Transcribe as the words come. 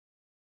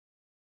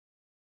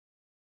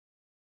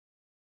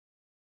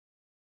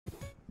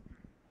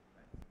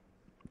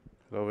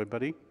Hello,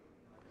 everybody.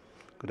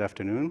 Good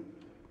afternoon.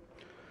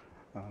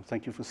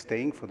 Thank you for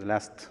staying for the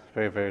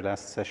very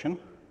last session.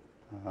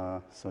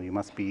 So you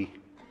must be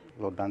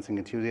load balancing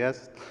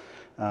enthusiasts.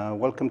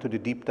 Welcome to the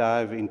deep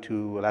dive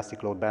into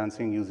elastic load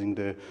balancing using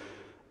the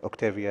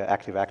Octavia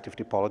active-active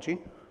topology.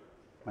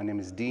 My name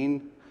is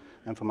Dean.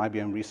 I'm from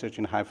IBM Research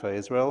in Haifa,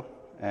 Israel.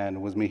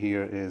 And with me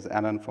here is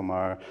Alan from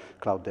our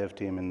cloud dev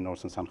team in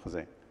Northern San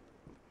Jose.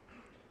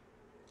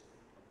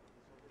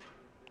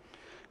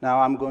 Now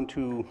I'm going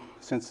to,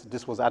 since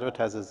this was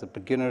advertised as a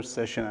beginner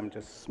session, I'm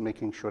just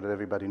making sure that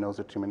everybody knows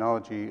the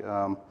terminology.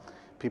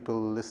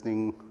 People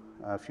listening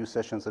a few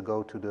sessions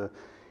ago to the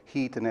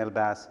heat and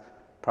LBaaS,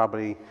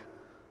 probably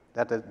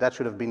that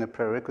should have been a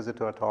prerequisite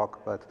to our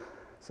talk. But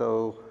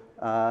so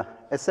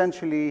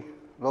essentially,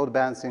 load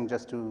balancing,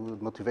 just to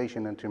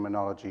motivation and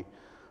terminology.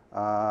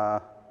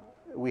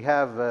 We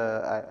have,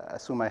 I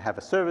assume I have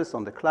a service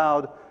on the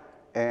cloud,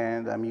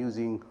 and I'm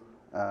using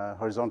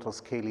horizontal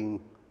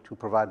scaling to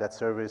provide that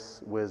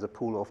service with a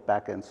pool of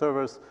backend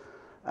servers.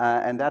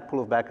 And that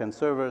pool of backend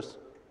servers,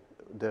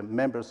 the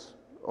members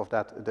of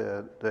that,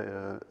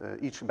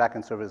 each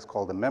backend server is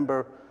called a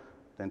member.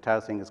 The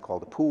entire thing is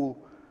called a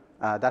pool.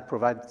 That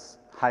provides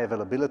high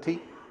availability.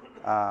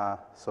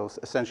 So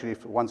essentially,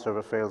 if one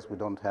server fails, we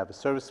don't have a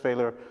service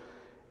failure.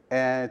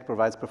 And it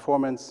provides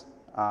performance.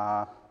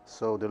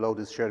 So the load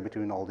is shared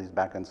between all these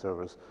backend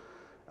servers.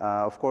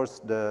 Of course,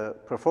 the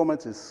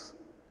performance is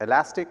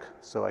elastic,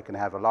 so I can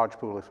have a large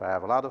pool if I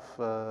have a lot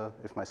of,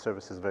 if my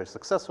service is very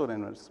successful,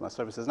 and if my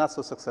service is not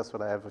so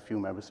successful, I have a few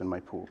members in my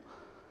pool.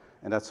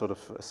 And that's sort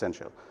of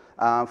essential.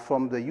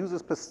 From the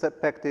user's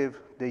perspective,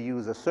 they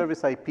use a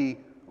service IP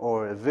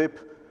or a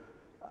VIP.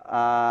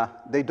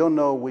 They don't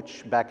know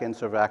which backend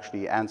server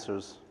actually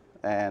answers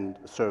and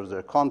serves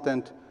their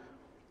content.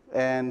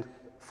 And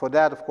for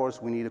that, of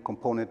course, we need a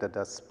component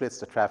that splits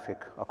the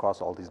traffic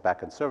across all these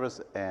backend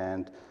servers,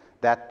 and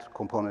that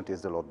component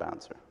is the load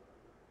balancer.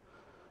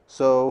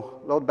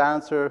 So load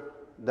balancer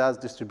does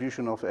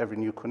distribution of every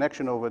new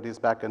connection over this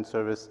backend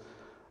service.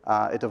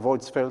 It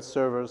avoids failed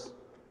servers,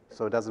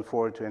 so it doesn't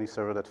forward to any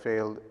server that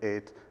failed.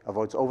 It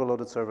avoids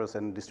overloaded servers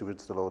and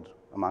distributes the load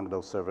among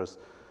those servers,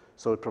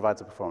 so it provides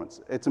a performance.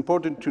 It's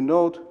important to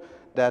note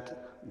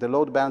that the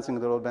load balancing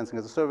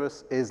as a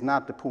service is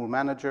not the pool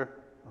manager,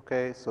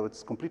 okay? So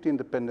it's completely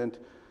independent.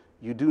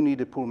 You do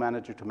need a pool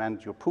manager to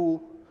manage your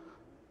pool,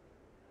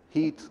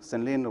 heat,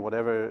 Senlin, or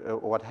whatever,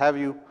 or what have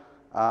you.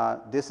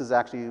 This is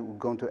actually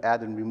going to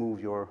add and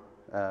remove your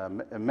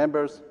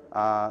members.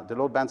 The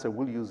load balancer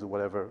will use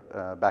whatever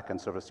backend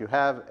service you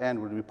have and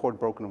will report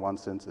broken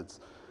ones since it's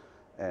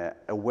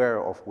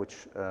aware of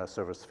which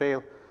servers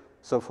fail.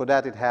 So for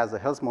that, it has a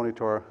health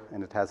monitor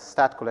and it has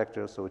stat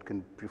collector, so it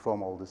can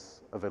perform all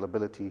this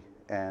availability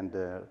and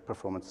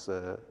performance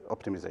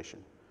optimization.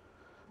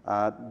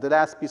 The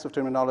last piece of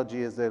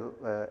terminology is the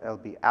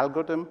LB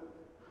algorithm.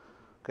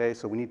 Okay,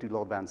 so we need to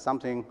load balance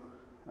something.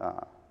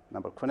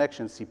 Number of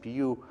connections,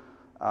 CPU.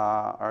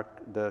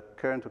 The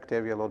current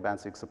Octavia load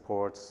balancing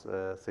supports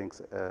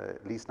things,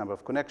 least number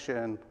of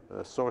connection,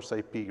 source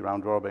IP,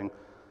 round robin.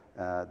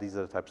 These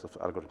are the types of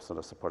algorithms that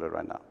are supported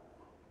right now.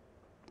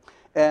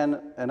 And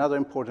another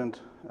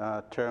important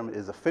term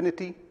is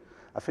affinity.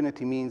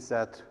 Affinity means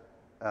that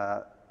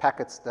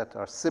packets that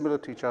are similar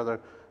to each other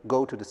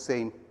go to the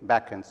same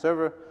backend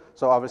server.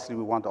 So obviously,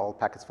 we want all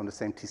packets from the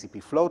same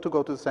TCP flow to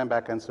go to the same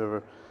backend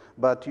server.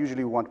 But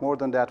usually, we want more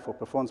than that for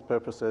performance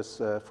purposes.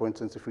 For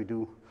instance, if we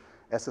do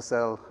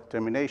SSL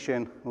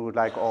termination, we would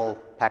like all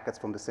packets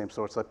from the same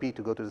source IP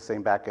to go to the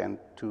same backend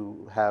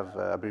to have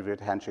abbreviated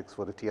handshakes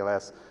for the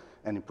TLS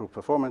and improve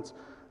performance.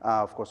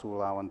 Of course, we will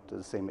allow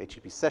the same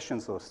HTTP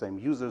sessions or same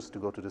users to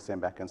go to the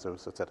same backend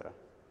service, et cetera.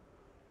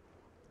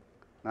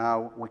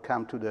 Now, we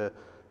come to the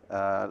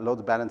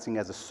load balancing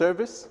as a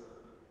service.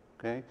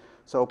 Okay?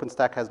 So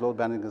OpenStack has load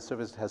balancing as a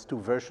service. It has two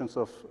versions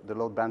of the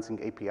load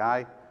balancing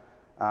API.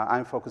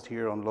 I'm focused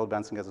here on load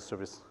balancing as a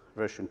service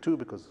version 2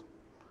 because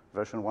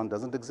version 1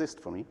 doesn't exist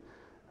for me.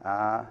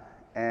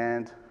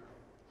 And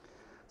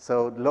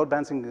so the load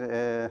balancing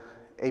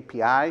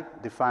API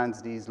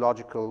defines these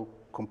logical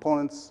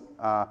components.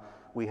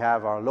 We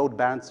have our load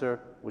balancer,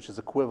 which is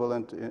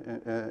equivalent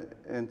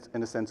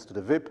in a sense to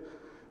the VIP.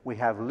 We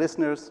have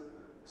listeners,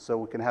 so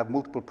we can have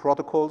multiple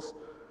protocols.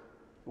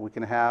 We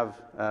can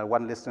have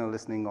one listener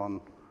listening on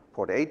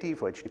port 80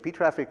 for HTTP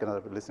traffic,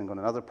 another listening on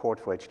another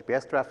port for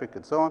HTTPS traffic,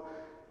 and so on.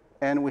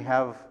 And we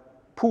have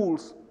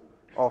pools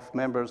of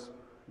members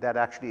that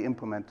actually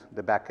implement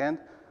the backend.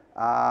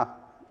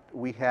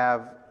 We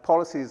have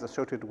policies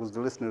associated with the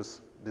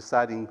listeners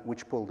deciding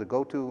which pool to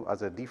go to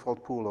as a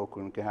default pool, or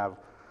we can have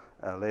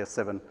layer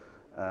 7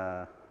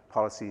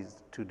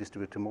 policies to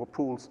distribute to more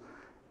pools.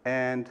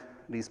 And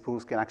these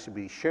pools can actually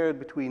be shared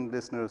between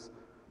listeners.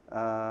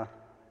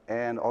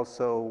 And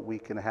also, we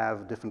can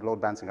have different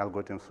load balancing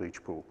algorithms for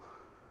each pool.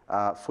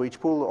 For each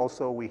pool,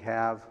 also, we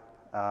have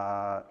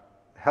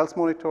health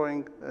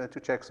monitoring to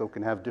check, so we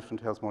can have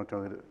different health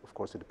monitoring. Of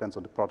course, it depends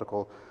on the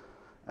protocol.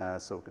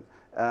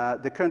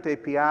 The current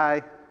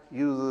API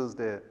uses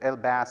the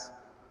LBaaS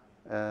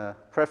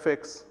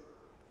prefix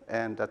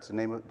and that's the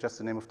name just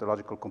the name of the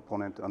logical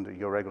component under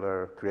your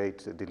regular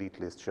create, delete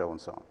list, show, and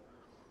so on.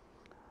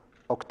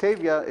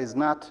 Octavia is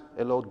not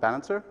a load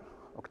balancer.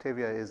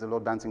 Octavia is a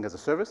load balancing as a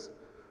service.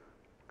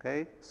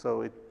 Okay,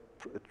 so it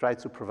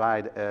tries to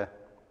provide a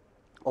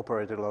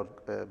operator load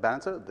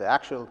balancer. The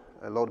actual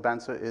load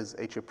balancer is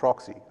HA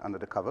proxy under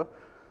the cover,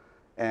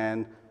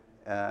 and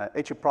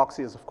HA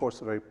proxy is of course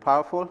very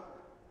powerful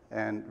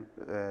and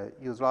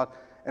used a lot.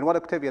 And what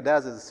Octavia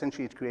does is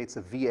essentially it creates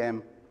a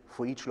VM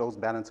for each load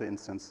balancer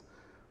instance,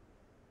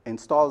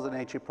 installs an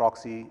HA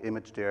proxy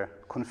image there,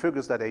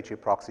 configures that HA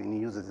proxy, and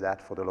uses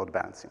that for the load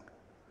balancing.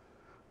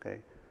 Okay.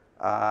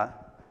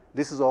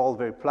 This is all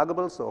very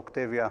pluggable, so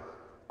Octavia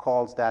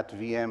calls that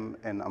VM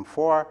an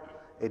Amphora.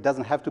 It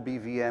doesn't have to be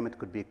VM, it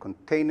could be a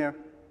container,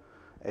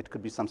 it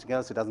could be something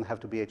else, it doesn't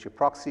have to be HA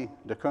proxy.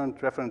 The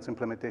current reference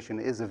implementation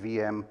is a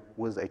VM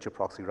with HA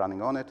proxy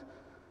running on it.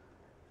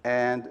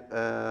 And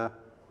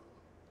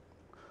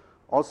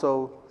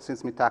also,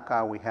 since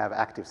Mitaka, we have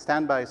active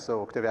standby,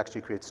 so Octavia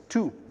actually creates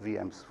 2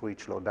 VMs for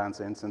each load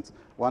balancer instance.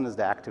 One is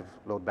the active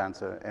load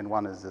balancer, and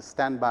one is the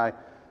standby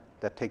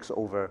that takes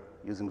over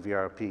using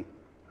VRP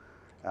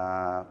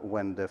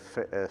when the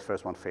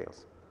first one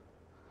fails.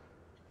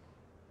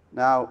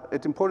 Now,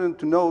 it's important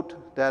to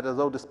note that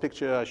although this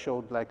picture I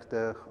showed like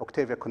the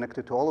Octavia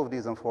connected to all of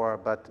these Amphora,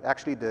 but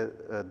actually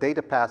the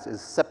data path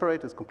is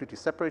separate, it's completely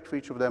separate for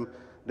each of them.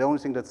 The only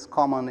thing that's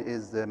common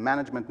is the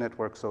management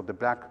network, so the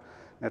black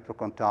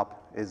network on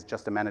top is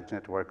just a managed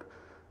network.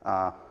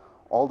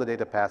 All the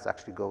data path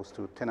actually goes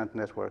to tenant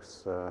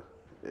networks.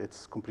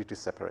 It's completely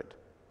separate.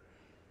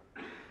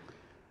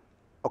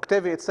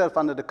 Octavia itself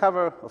under the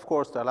cover, of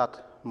course, there are a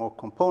lot more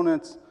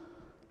components,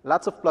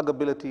 lots of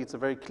pluggability. It's a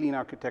very clean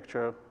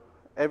architecture.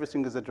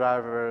 Everything is a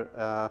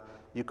driver.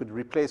 You could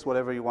replace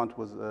whatever you want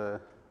with,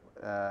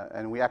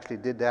 and we actually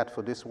did that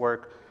for this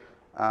work.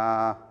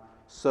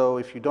 So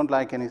if you don't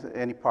like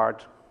any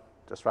part,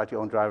 just write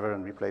your own driver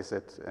and replace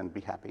it and be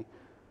happy.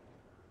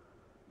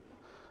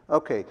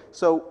 Okay,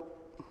 so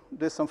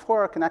this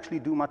Amphora can actually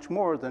do much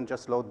more than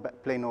just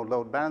plain old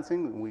load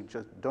balancing. We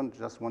don't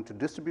just want to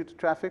distribute the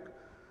traffic.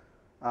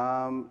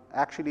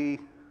 Actually,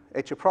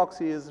 HA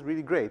proxy is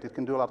really great. It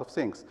can do a lot of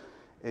things.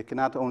 It can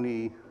not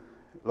only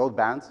load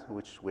balance,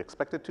 which we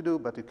expect it to do,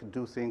 but it can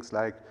do things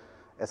like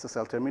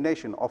SSL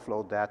termination,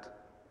 offload that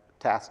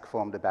task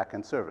from the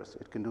backend service.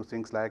 It can do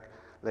things like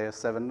layer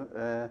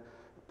 7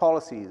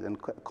 policies and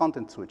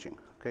content switching.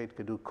 Okay, it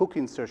could do cookie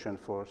insertion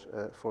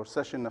for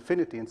session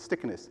affinity and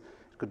stickiness.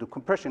 It could do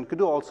compression. It could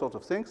do all sorts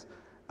of things.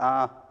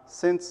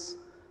 Since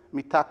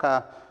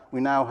Mitaka,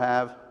 we now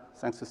have,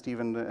 thanks to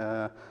Stephen,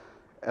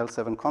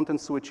 L7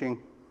 content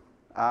switching.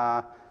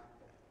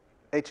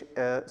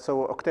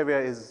 So Octavia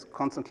is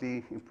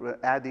constantly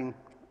adding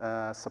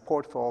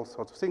support for all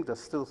sorts of things.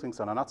 There's still things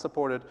that are not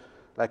supported,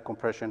 like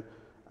compression.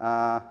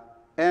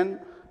 And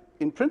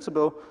in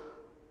principle,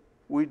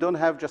 we don't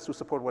have just to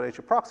support what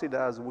HA proxy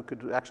does. We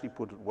could actually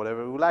put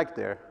whatever we like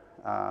there.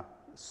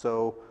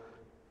 So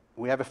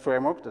we have a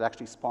framework that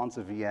actually spawns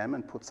a VM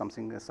and puts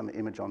something, some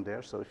image on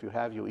there. So if you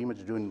have your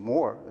image doing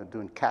more,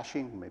 doing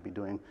caching, maybe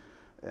doing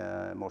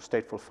more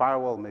stateful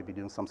firewall, maybe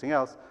doing something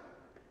else,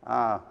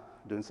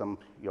 doing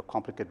your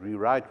complicated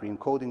rewrite,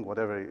 re-encoding,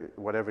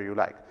 whatever you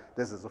like.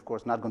 This is, of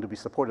course, not going to be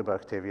supported by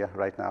Octavia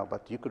right now,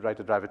 but you could write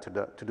a driver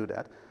to do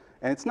that.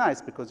 And it's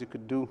nice because you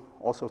could do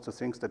all sorts of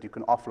things that you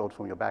can offload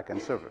from your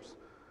backend servers.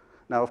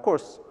 Now, of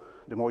course,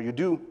 the more you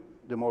do,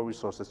 the more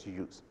resources you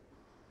use.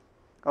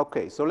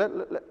 Okay, so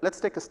let's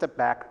take a step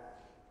back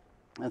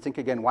and think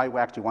again why we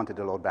actually wanted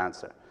a load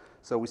balancer.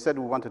 So we said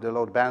we wanted a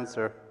load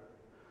balancer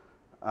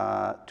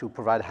to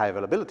provide high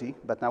availability,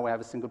 but now we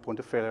have a single point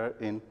of failure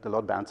in the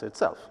load balancer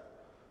itself.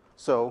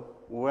 So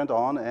we went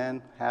on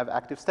and have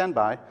active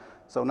standby,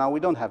 so now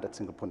we don't have that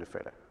single point of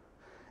failure.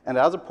 And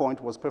the other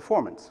point was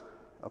performance.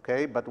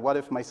 Okay, but what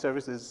if my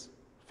service is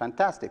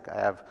fantastic? I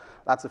have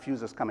lots of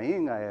users coming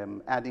in, I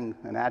am adding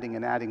and adding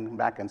and adding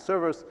backend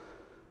servers.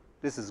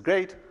 This is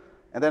great.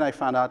 And then I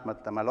found out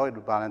that my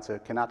load balancer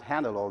cannot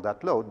handle all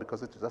that load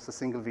because it's just a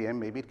single VM.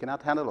 Maybe it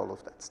cannot handle all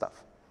of that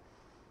stuff.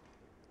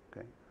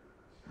 Okay.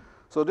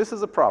 So this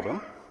is a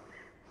problem.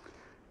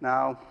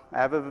 Now, I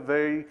have a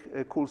very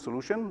cool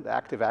solution, the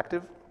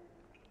active-active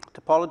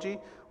topology,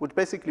 which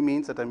basically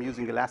means that I'm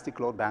using elastic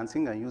load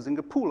balancing. I'm using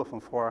a pool of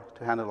Amphora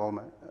to handle all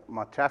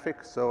my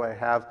traffic. So I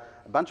have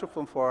a bunch of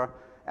Amphora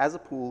as a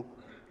pool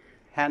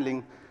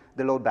handling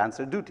the load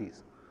balancer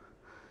duties.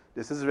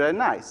 This is very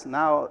nice.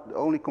 Now, the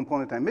only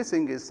component I'm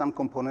missing is some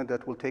component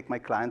that will take my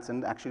clients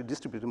and actually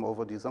distribute them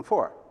over these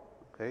Amphora.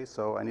 Okay,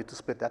 so I need to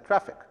split that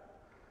traffic.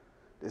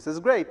 This is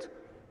great,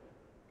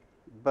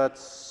 but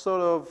sort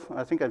of,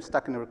 I think I'm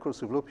stuck in a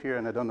recursive loop here,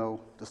 and I don't know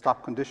the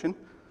stop condition.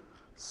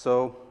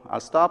 So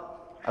I'll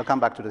stop. I'll come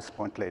back to this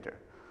point later.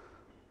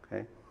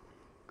 Okay.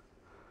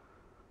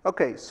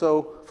 Okay,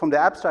 so from the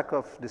abstract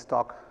of this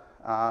talk,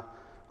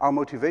 our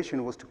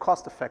motivation was to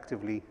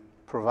cost-effectively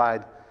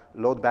provide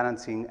load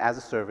balancing as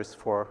a service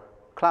for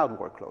cloud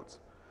workloads.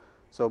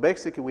 So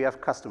basically, we have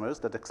customers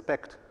that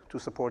expect to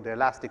support the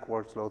elastic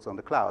workloads on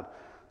the cloud.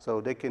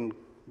 So they can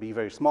be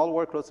very small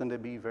workloads and they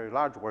be very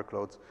large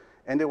workloads,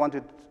 and they want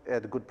it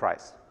at a good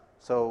price.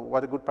 So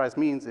what a good price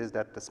means is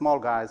that the small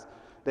guys,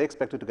 they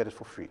expected to get it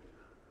for free.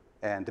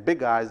 And the big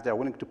guys, they're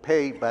willing to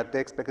pay, but they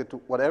expect it to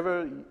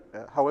whatever,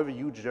 however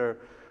huge their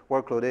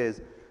workload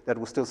is, that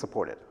will still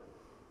support it.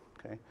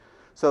 Okay?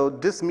 So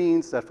this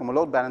means that from a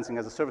load balancing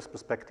as a service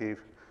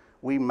perspective,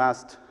 we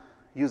must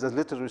use as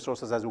little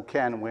resources as we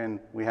can when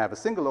we have a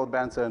single load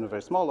balancer and a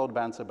very small load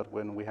balancer, but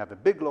when we have a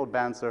big load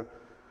balancer,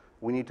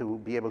 we need to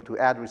be able to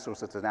add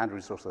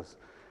resources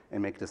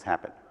and make this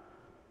happen.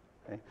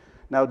 Okay?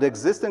 Now, the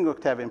existing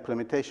Octavia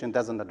implementation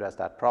doesn't address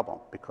that problem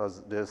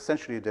because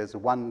essentially there's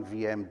one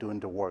VM doing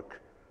the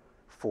work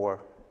for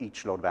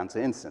each load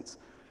balancer instance.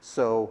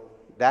 So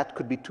that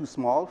could be too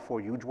small for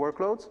huge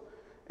workloads,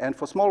 and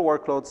for small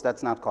workloads,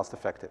 that's not cost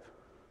effective.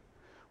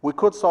 We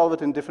could solve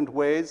it in different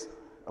ways.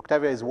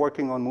 Octavia is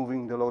working on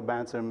moving the load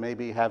balancer and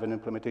maybe have an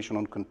implementation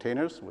on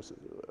containers,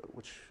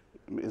 which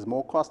is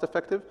more cost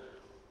effective.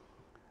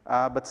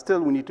 But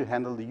still, we need to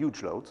handle the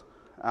huge loads.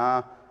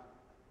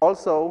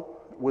 Also,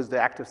 with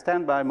the active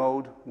standby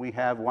mode, we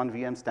have one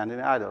VM standing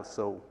idle,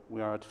 so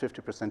we are at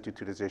 50%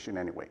 utilization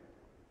anyway.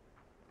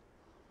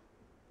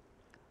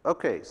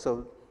 Okay,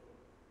 so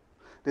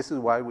this is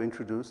why we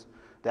introduced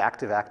the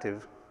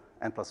active-active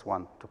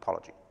N+1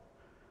 topology.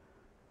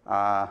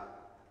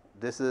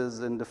 This is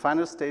in the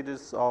final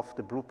stages of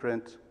the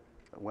blueprint.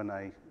 When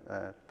I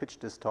pitched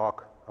this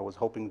talk, I was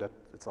hoping that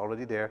it's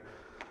already there.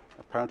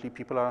 Apparently,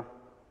 people are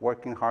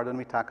working hard on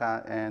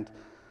Mitaka and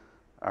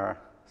are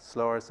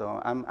slower,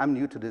 so I'm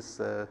new to this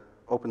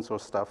open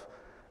source stuff.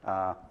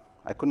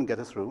 I couldn't get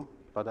it through,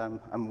 but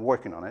I'm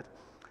working on it.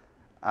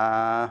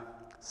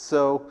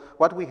 So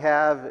what we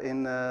have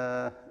in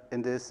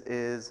this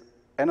is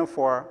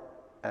NO4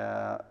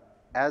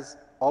 as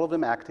all of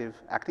them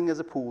acting as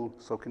a pool,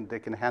 so they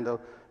can handle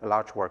a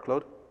large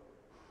workload.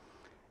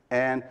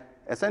 And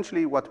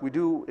essentially what we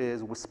do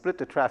is we split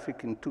the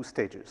traffic in two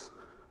stages.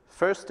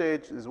 First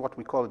stage is what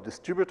we call a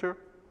distributor.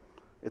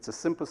 It's a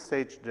simple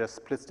stage that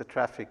splits the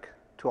traffic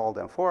to all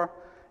them four.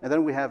 And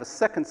then we have a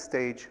second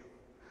stage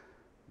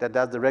that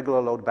does the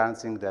regular load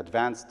balancing, the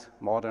advanced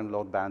modern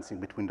load balancing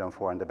between them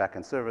four and the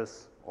backend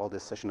service, all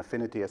this session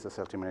affinity,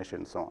 SSL termination,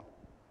 and so on.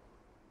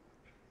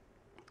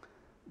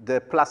 The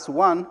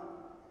 +1,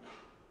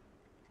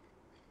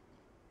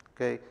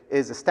 okay,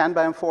 is a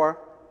standby M4,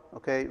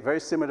 okay, very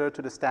similar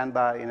to the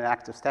standby in an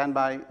active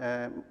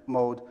standby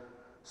mode.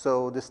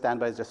 So this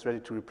standby is just ready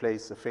to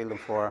replace a failed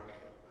M4.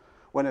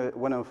 When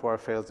M4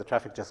 fails, the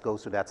traffic just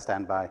goes to that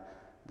standby.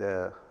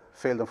 The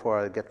failed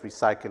M4 gets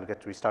recycled,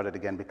 gets restarted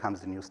again,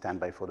 becomes the new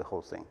standby for the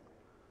whole thing.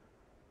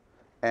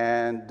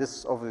 And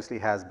this obviously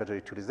has better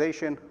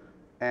utilization,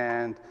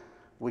 and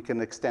we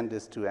can extend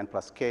this to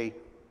N+K,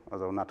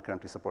 although not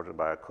currently supported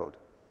by our code.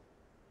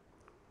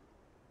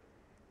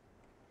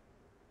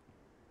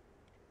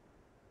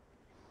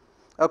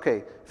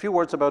 Okay, a few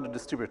words about the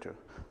distributor.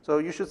 So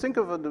you should think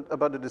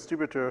about the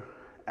distributor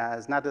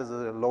as not as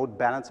a load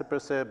balancer per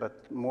se,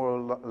 but more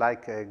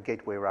like a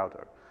gateway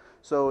router.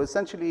 So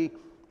essentially,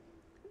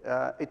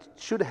 it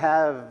should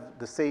have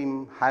the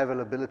same high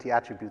availability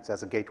attributes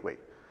as a gateway.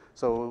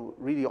 So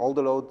really all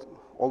the load,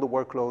 all the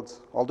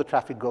workloads, all the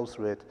traffic goes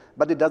through it,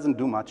 but it doesn't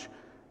do much.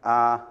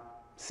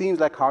 Seems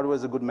like hardware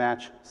is a good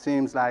match.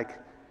 Seems like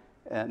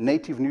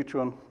native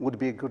Neutron would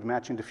be a good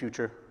match in the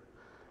future.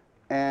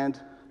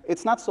 And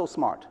it's not so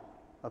smart,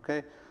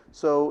 okay?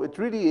 So it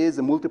really is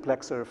a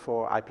multiplexer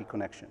for IP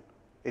connection.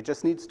 It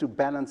just needs to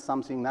balance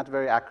something not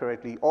very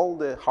accurately. All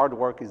the hard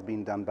work is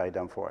being done by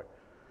them for it.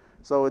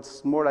 So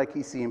it's more like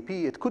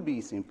ECMP. It could be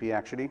ECMP,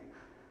 actually.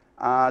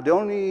 The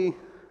only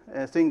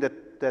thing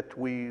that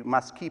we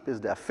must keep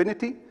is the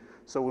affinity.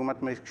 So we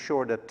must make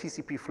sure that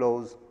TCP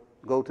flows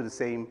go to the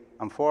same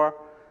M4,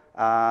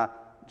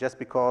 just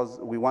because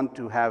we want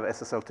to have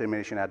SSL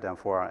termination at the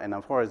M4, and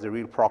M4 is the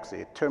real proxy.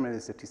 It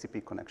terminates the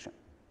TCP connection.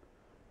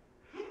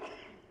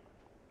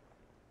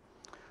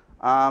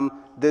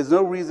 There's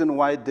no reason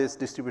why this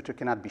distributor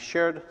cannot be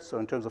shared. So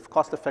in terms of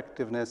cost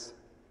effectiveness,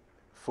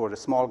 for the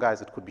small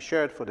guys, it could be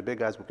shared. For the big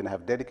guys, we can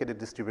have dedicated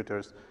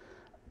distributors.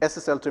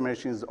 SSL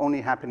termination is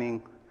only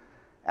happening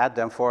at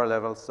the M4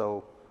 level,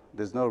 so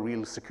there's no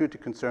real security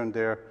concern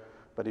there.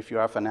 But if you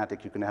are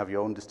fanatic, you can have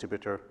your own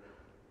distributor.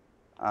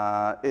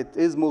 It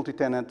is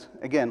multi-tenant.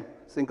 Again,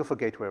 think of a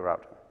gateway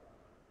router.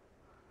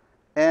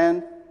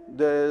 And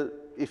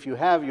if you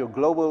have your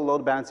global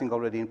load balancing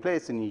already in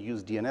place and you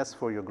use DNS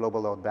for your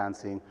global load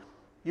balancing,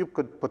 you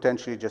could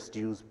potentially just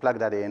plug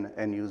that in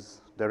and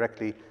use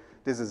directly.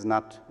 This is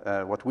not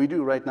what we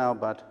do right now,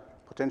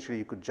 but potentially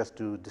you could just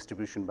do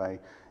distribution by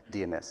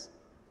DNS.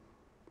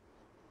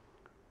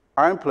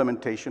 Our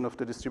implementation of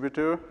the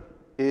distributor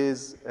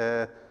is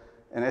an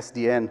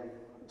SDN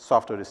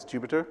software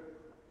distributor.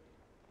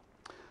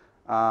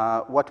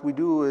 What we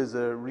do is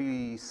a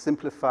really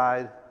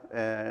simplified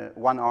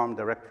one-arm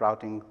direct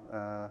routing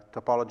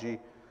topology.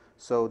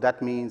 So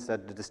that means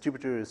that the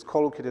distributor is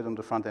co-located on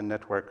the front-end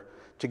network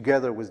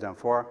together with the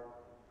M4.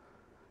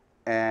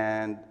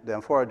 And the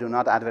M4 do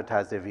not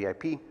advertise their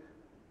VIP.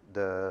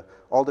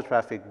 all the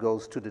traffic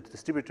goes to the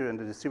distributor, and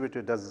the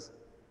distributor does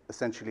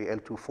essentially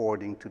L2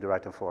 forwarding to the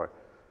right and for.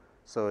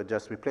 So it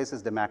just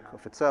replaces the MAC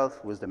of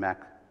itself with the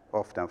MAC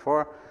of the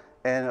M4,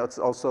 and it's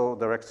also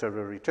direct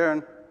server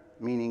return,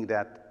 meaning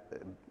that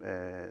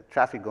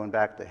traffic going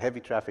back, the heavy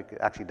traffic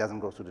actually doesn't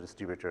go to the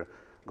distributor,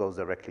 goes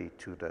directly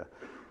to the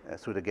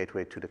through the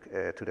gateway to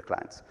the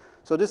clients.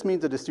 So this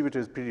means the distributor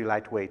is pretty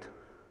lightweight.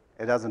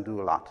 It doesn't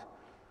do a lot.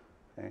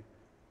 Okay?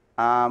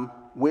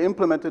 We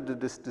implemented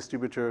this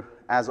distributor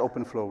as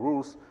OpenFlow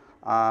rules.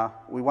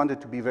 We wanted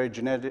to be very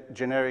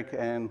generic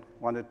and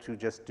wanted to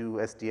just do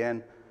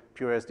SDN,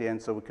 pure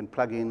SDN, so we can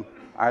plug in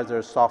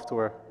either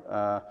software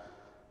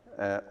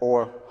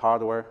or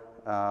hardware.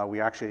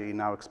 We're actually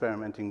now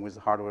experimenting with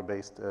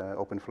hardware-based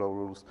OpenFlow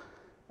rules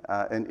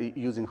and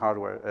using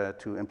hardware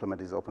to implement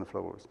these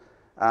OpenFlow rules.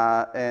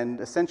 And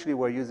essentially,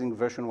 we're using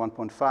version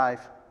 1.5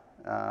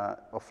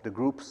 of the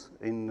groups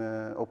in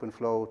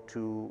OpenFlow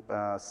to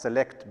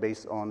select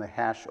based on a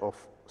hash of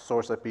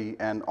source IP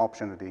and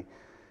optionally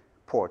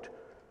port,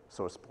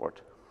 source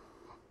port.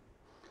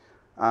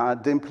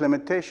 The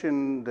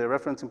implementation, the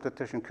reference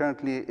implementation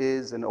currently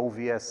is an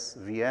OVS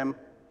VM.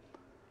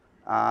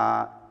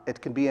 It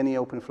can be any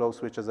OpenFlow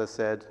switch, as I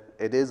said.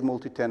 It is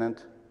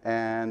multi-tenant,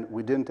 and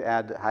we didn't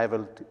add high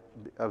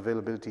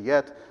availability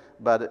yet,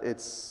 but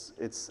it's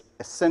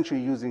essentially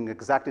using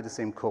exactly the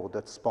same code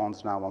that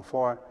spawns now on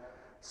 4.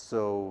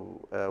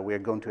 So we are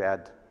going to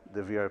add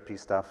the VRP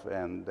stuff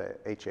and the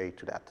HA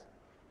to that.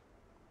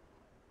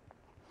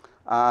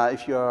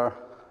 If you're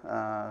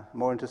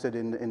more interested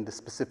in the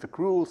specific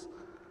rules,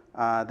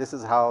 this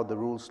is how the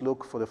rules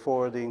look for the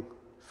forwarding.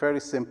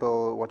 Fairly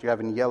simple. What you have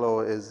in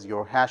yellow is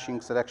your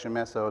hashing selection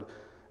method.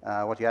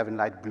 What you have in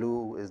light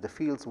blue is the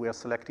fields we are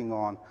selecting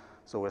on.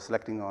 So we're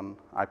selecting on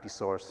IP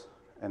source,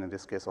 and in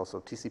this case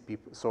also TCP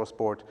source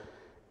port.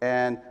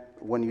 And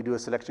when you do a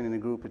selection in a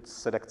group, it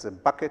selects a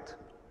bucket,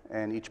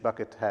 and each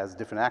bucket has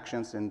different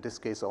actions. In this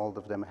case, all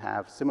of them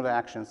have similar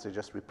actions. They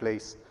just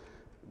replace,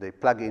 they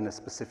plug in a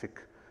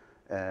specific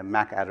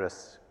MAC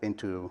address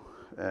into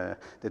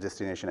the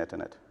destination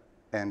Ethernet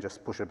and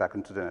just push it back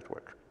into the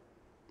network.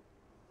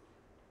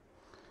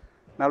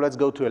 Now let's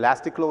go to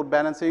elastic load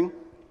balancing.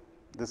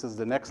 This is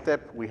the next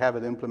step. We have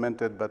it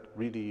implemented, but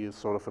really is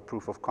sort of a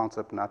proof of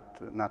concept,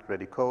 not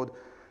ready code.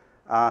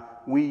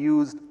 We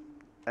used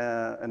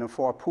an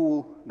M4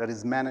 pool that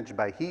is managed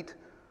by heat.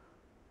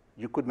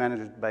 You could manage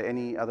it by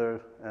any other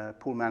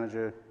pool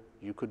manager.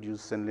 You could use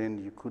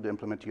Synlin. You could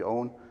implement your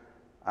own.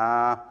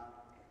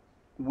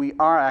 We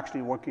are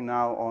actually working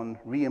now on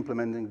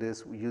re-implementing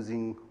this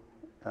using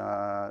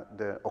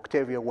the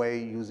Octavia way,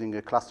 using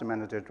a cluster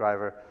manager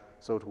driver.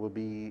 So it will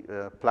be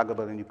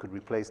pluggable, and you could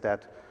replace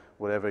that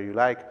whatever you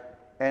like.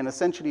 And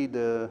essentially,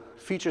 the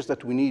features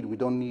that we need, we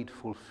don't need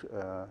full,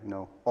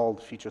 all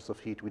the features of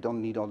heat. We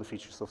don't need all the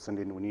features of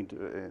Synlin. We need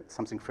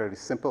something fairly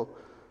simple.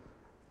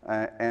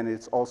 And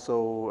it's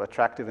also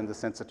attractive in the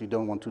sense that you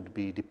don't want to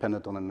be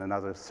dependent on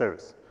another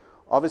service.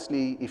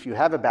 Obviously, if you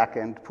have a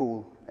backend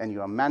pool and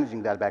you are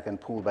managing that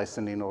backend pool by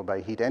Synlin or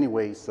by heat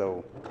anyway,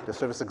 so the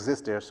service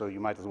exists there, so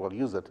you might as well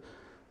use it.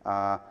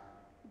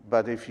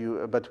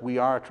 But we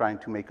are trying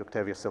to make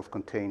Octavia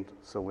self-contained,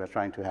 so we're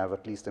trying to have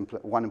at least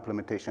one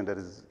implementation that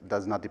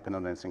does not depend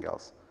on anything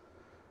else.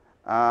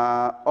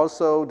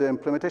 Also, the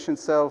implementation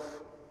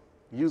itself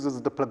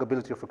uses the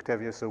pluggability of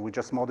Octavia, so we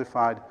just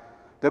modified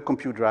the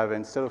compute driver.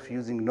 Instead of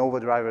using Nova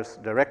drivers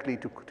directly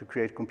to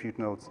create compute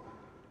nodes,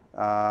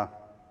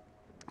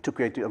 to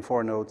create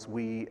M4 nodes,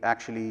 we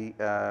actually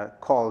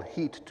call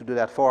heat to do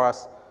that for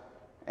us,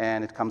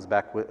 and it comes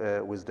back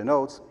with the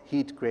nodes.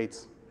 Heat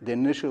creates the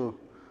initial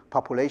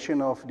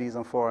population of these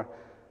M4.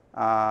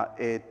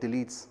 It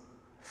deletes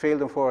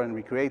failed M4 and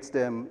recreates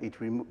them.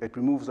 It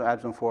removes the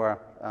adds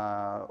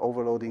M4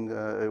 overloading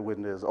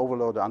when there's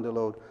overload or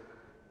underload,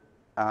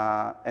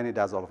 and it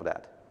does all of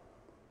that.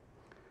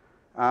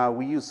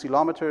 We use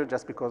Ceilometer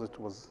just because it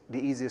was the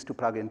easiest to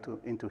plug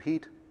into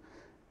heat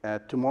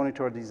to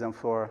monitor these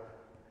M4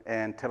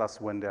 and tell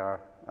us when they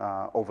are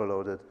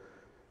overloaded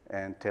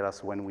and tell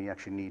us when we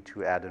actually need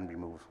to add and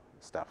remove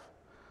stuff.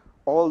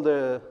 All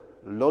the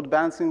load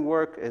balancing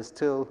work is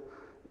still,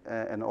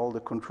 and all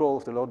the control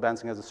of the load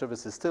balancing as a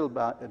service is still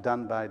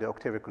done by the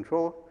Octavia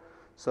control.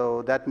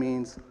 So that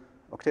means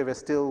Octavia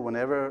still,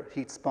 whenever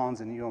heat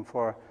spawns in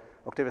UM4,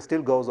 Octavia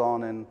still goes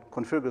on and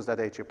configures that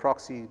HA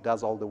proxy,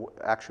 does all the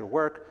actual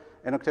work,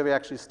 and Octavia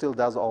actually still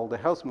does all the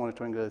health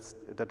monitoring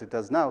that it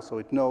does now. So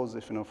it knows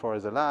if an M4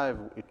 is alive,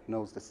 it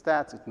knows the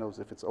stats, it knows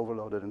if it's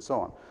overloaded, and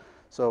so on.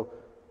 So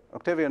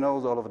Octavia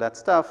knows all of that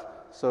stuff.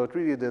 So it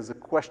really, there's a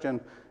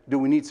question, do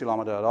we need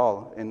Ceilometer at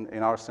all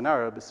in our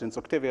scenario? But since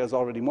Octavia is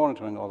already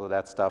monitoring all of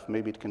that stuff,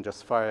 maybe it can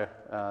just fire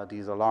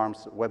these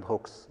alarms,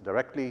 webhooks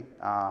directly.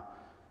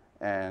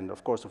 And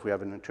of course, if we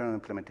have an internal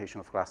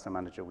implementation of Cluster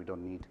Manager, we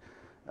don't need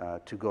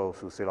to go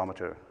through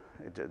Ceilometer.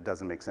 It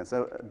doesn't make sense.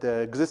 So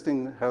the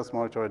existing health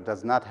monitor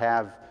does not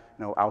have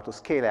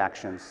auto-scale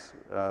actions,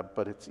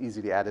 but it's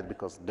easily added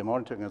because the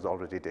monitoring is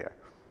already there.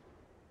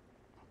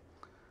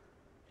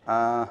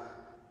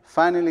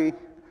 Finally,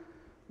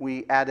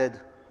 we added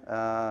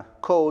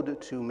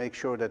code to make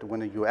sure that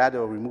when you add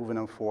or remove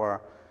an M4,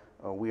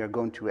 we are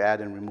going to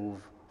add and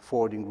remove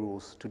forwarding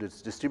rules to the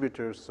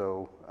distributor,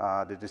 so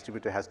the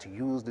distributor has to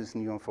use this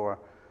new M4.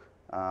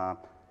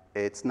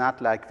 It's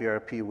not like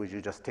VRP, where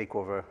you just take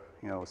over,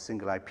 a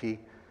single IP. You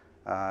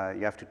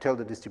have to tell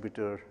the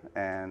distributor,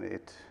 and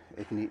it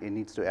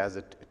needs to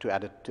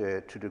add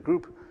it to the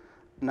group.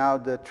 Now,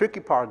 the tricky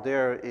part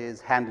there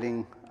is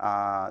handling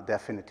the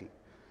affinity.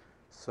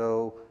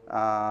 So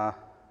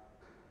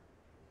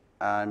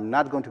I'm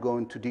not going to go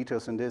into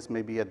details on this,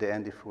 maybe at the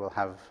end if we'll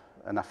have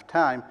enough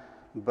time,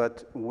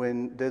 but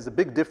when there's a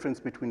big difference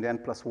between the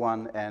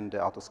n+1 and the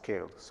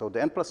autoscale. So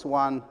the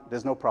n+1,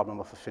 there's no problem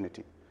of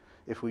affinity.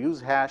 If we use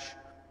hash,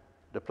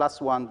 the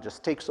 +1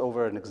 just takes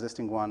over an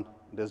existing one.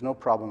 There's no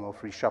problem of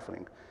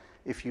reshuffling.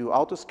 If you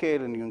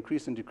autoscale and you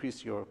increase and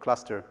decrease your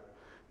cluster,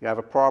 you have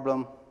a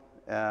problem,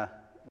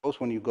 both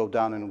when you go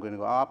down and when you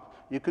go up.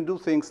 You can do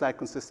things like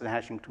consistent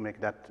hashing to make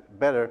that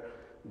better,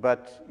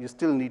 but you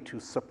still need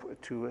to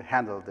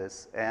handle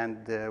this.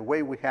 And the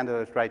way we handle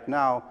it right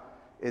now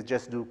is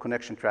just do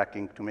connection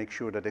tracking to make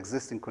sure that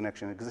existing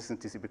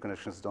TCP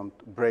connections don't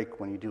break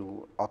when you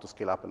do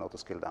autoscale up and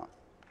autoscale down.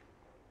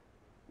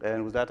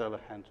 And with that, I'll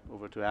hand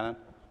over to Alan.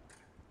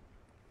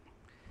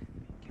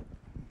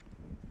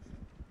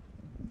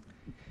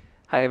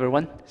 Hi,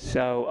 everyone.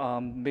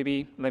 So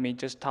maybe let me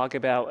just talk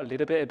about a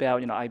little bit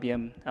about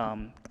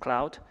IBM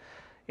Cloud.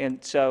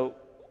 And so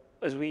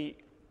as we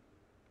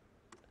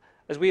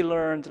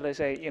learned, let's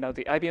say,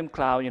 the IBM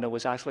Cloud,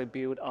 was actually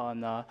built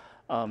on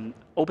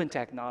open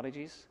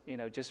technologies,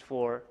 just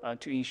for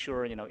to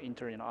ensure,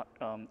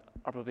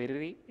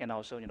 interoperability and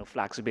also,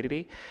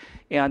 flexibility.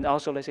 And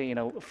also, let's say,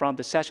 from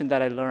the session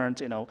that I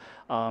learned,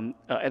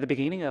 at the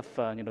beginning of,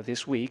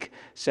 this week,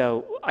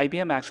 so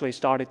IBM actually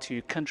started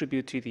to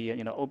contribute to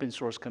the, open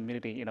source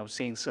community,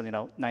 since,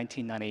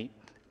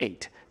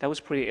 1998. That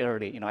was pretty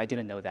early, I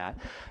didn't know that.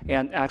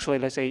 And actually,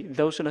 let's say,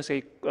 those,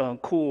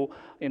 cool,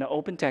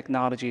 open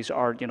technologies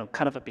are,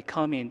 kind of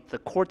becoming the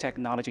core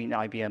technology in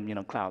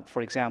IBM, Cloud.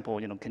 For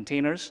example,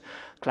 containers,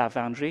 Cloud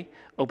Foundry,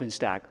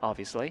 OpenStack,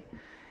 obviously.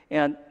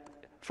 And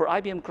for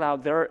IBM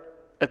Cloud, there are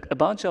a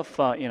bunch of,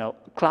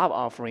 cloud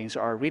offerings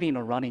are really,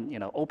 running,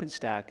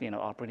 OpenStack,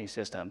 operating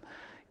system.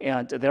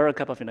 And there are a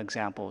couple of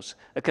examples.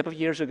 A couple of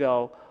years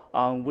ago,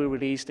 we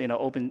released,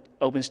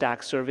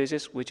 OpenStack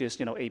services, which is,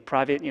 a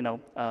private,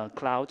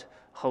 cloud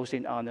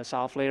hosting on the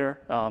SoftLayer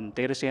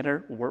data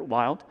center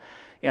worldwide.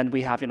 And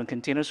we have,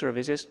 container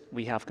services,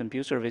 we have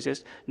compute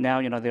services. Now,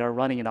 they are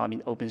running,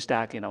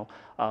 OpenStack,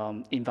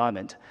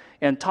 environment.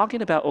 And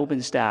talking about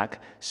OpenStack,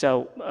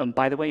 so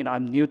by the way,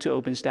 I'm new to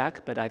OpenStack,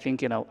 but I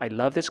think, I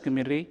love this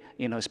community,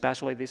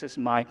 especially this is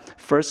my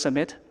first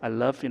summit. I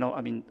love,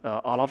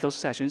 all of those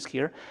sessions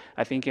here.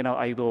 I think,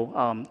 I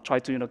will try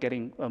to,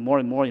 getting more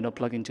and more,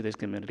 plug into this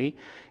community.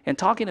 And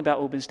talking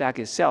about OpenStack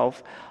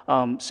itself,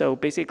 so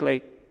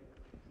basically,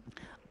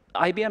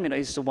 IBM,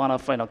 is one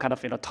of kind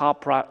of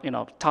top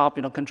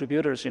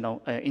contributors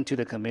into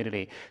the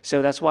community.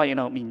 So that's why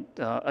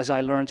as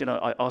I learned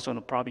I also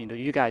probably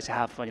you guys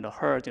have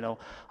heard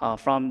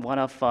from one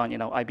of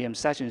IBM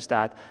sessions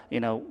that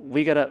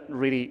we gotta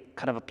really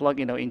kind of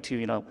plug into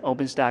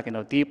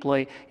OpenStack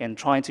deeply and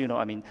trying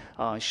to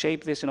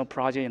shape this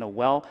project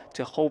well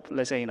to hope,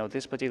 let's say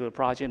this particular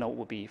project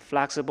will be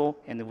flexible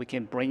and we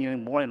can bring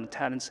in more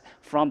talents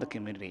from the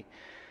community.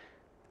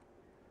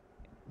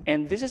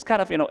 And this is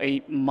kind of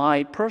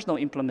my personal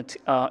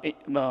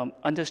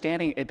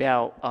understanding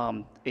about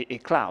a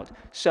cloud.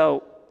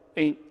 So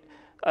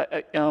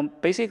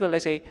basically,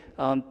 let's say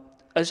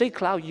as a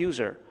cloud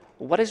user,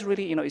 what is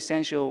really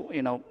essential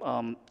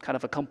kind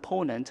of a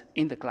component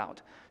in the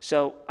cloud?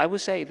 So I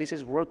would say this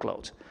is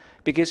workloads.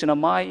 Because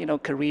my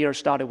career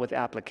started with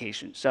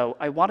applications. So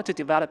I wanted to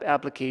develop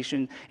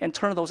application and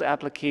turn those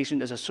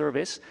applications as a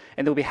service,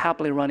 and they'll be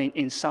happily running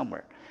in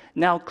somewhere.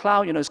 Now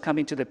cloud is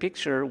coming to the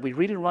picture. We're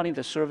really running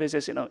the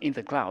services in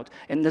the cloud,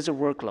 and there's a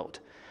workload.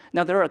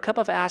 Now there are a couple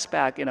of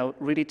aspects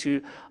really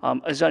to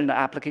as an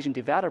application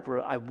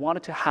developer, I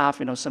wanted to have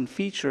some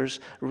features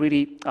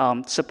really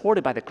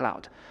supported by the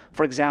cloud.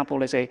 For example,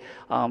 let's say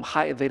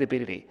high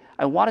availability.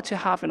 I wanted to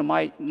have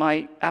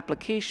my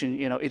application,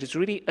 it is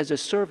really as a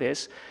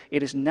service.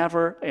 It is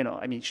never,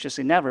 it's just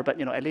never,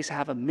 but at least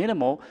have a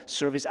minimal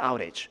service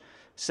outage.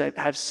 So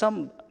have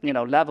some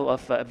level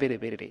of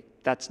availability.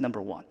 That's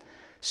number one.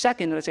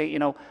 Second, let's say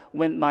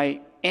when my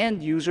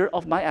end user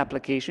of my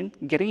application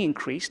getting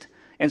increased,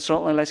 and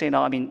certainly let's say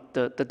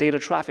the data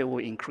traffic will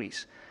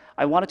increase.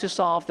 I wanted to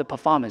solve the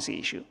performance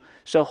issue.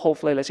 So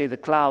hopefully, let's say the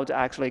cloud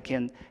actually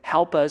can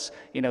help us,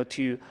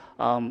 to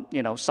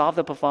solve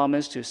the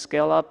performance, to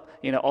scale up,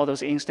 all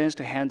those instances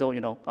to handle,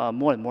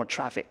 more and more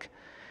traffic.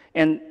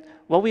 And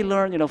what we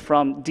learned,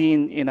 from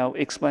Dean,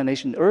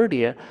 explanation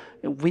earlier,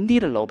 we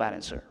need a load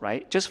balancer,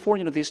 right? Just for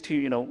these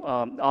two,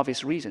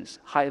 obvious reasons: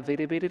 high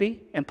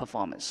availability and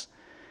performance.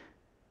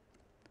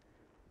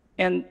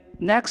 And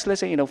next,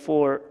 let's say,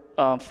 for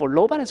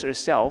load balancer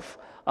itself,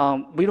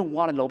 we don't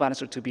want a load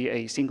balancer to be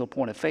a single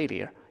point of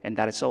failure. and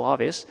that is so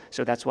obvious.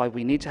 So that's why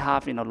we need to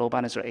have load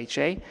balancer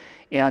HA,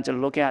 and to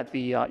look at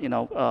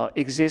the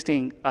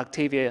existing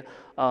Octavia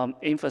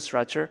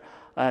infrastructure,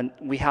 and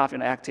we have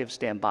an active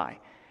standby.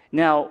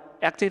 Now,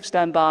 active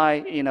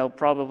standby,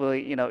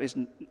 probably,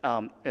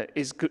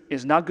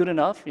 is not good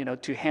enough,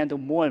 to handle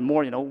more and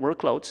more,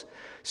 workloads.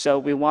 So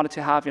we wanted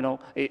to have, a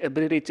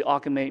ability to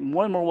automate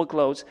more and more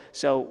workloads.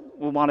 So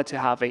we wanted to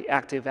have a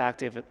active,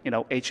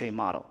 HA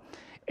model.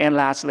 And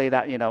lastly,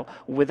 that,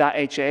 with that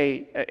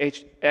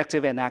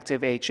active and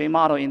active HA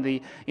model in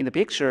the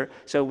picture,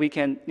 so we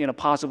can,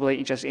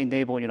 possibly just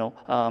enable,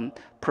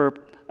 per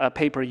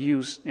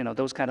pay-per-use,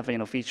 those kind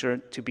of, feature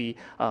to be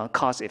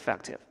cost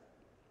effective.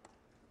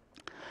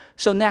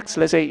 So next,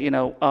 let's say,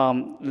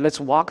 let's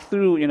walk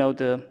through,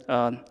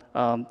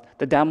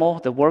 the demo,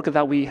 the work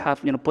that we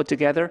have, put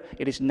together.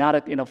 It is not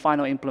a,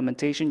 final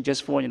implementation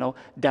just for,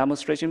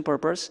 demonstration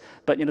purpose,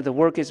 but, the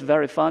work is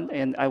very fun.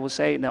 And I will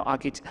say,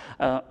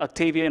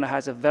 Octavia,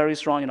 has a very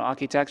strong,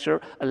 architecture,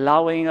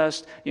 allowing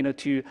us,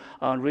 to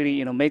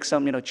really, make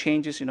some,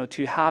 changes,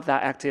 to have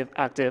that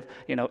active,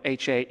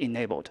 HA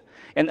enabled.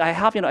 And I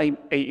have,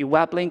 a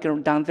web link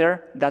down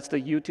there. That's the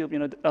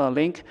YouTube,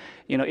 link.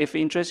 If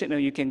you're interested,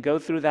 you can go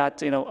through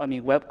that,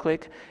 web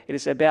click. It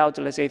is about,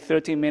 let's say,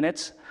 13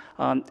 minutes.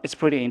 It's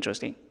pretty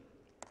interesting.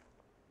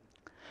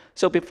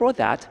 So before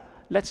that,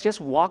 let's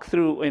just walk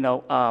through,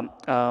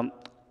 what kind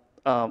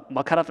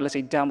of, let's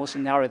say, demo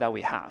scenario that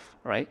we have,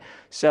 right?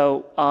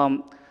 So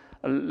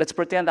let's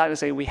pretend that, let's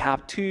say, we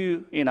have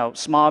two,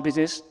 small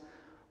business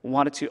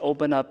wanted to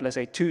open up, let's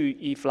say, 2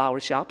 e-flower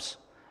shops.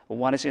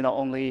 One is,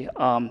 only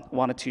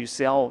wanted to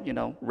sell,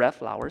 red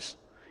flowers,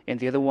 and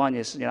the other one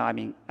is,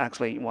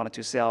 actually wanted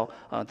to sell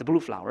the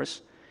blue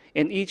flowers.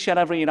 And each and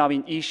every,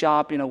 each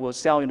shop, will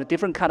sell,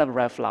 different kind of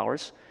red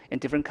flowers and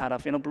different kind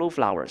of, blue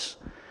flowers.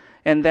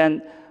 And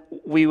then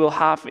we will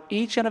have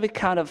each and every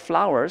kind of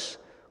flowers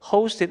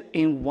hosted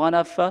in one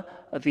of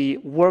the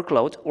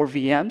workload or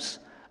VMs.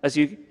 As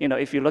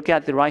if you look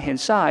at the right-hand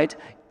side,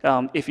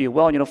 if you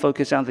will,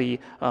 focus on the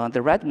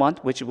red one,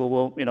 which we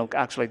will,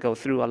 actually go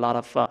through a lot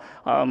of,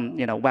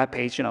 web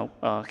page,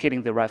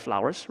 hitting the red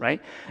flowers, right?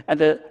 At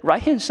the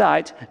right-hand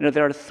side,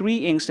 there are 3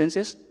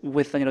 instances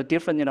with,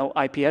 different,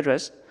 IP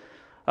address,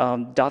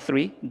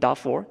 .3,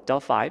 .4,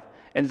 .5,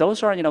 and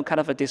those are, kind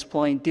of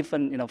displaying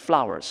different,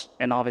 flowers,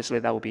 and obviously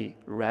that will be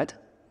red.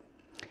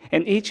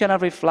 And each and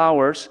every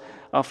flower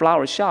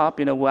shop,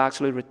 will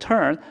actually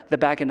return the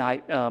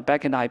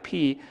backend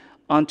IP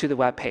onto the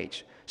web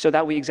page, so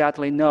that we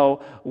exactly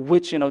know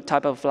which,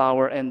 type of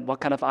flower and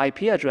what kind of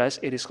IP address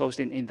it is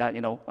hosting in that,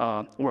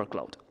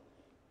 workload.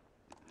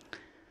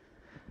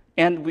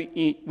 And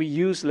we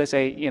use, let's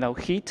say,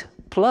 heat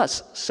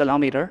plus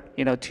Centimeter,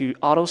 to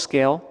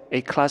auto-scale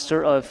a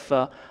cluster of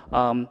the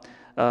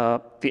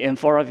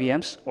Amphora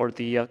VMs, or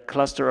the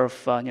cluster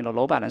of,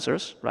 load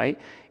balancers, right?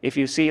 If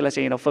you see, let's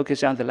say,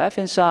 focus on the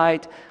left-hand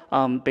side,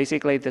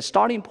 basically the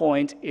starting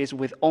point is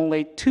with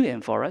only 2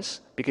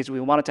 Amphoras, because we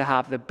wanted to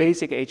have the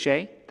basic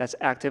HA, that's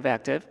active,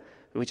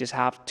 we just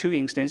have 2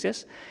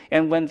 instances.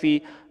 And when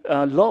the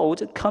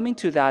load coming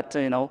to that,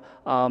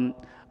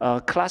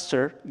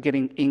 cluster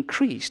getting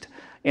increased,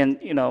 and,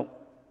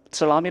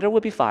 Centimeter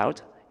will be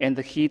filed, and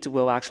the heat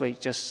will actually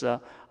just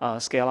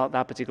scale out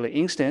that particular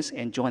instance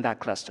and join that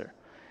cluster.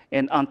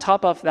 And on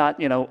top of that,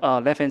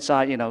 left-hand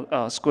side,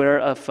 square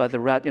of the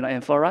red,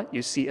 Amphora,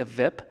 you see a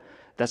VIP.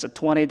 That's a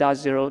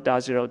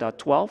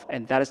 20.0.0.12,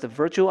 and that is the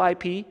virtual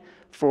IP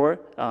for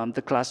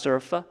the cluster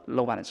of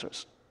load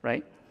balancers,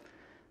 right?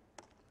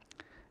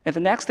 And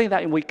the next thing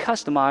that we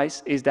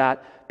customize is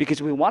that,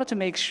 because we wanted to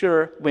make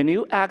sure when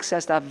you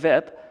access that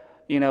VIP,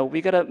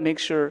 we gotta make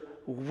sure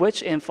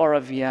which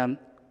Amphora VM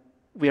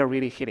we are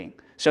really hitting.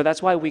 So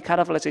that's why we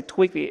kind of, let's say,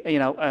 tweak the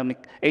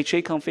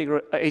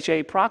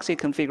HA proxy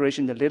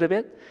configuration a little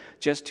bit,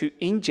 just to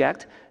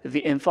inject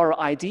the Amphora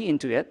ID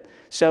into it.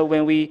 So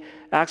when we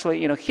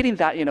actually, hitting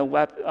that,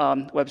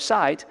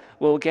 website,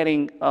 we're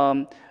getting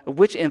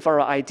which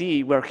Amphora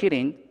ID we're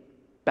hitting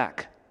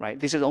back, right?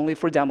 This is only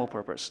for demo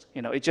purpose.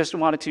 It just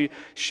wanted to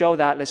show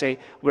that, let's say,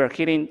 we're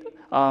hitting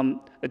a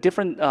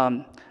different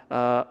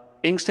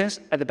instance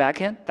at the back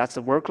end. That's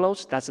the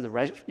workloads. That's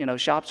the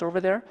shops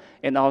over there,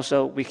 and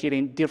also we're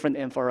hitting different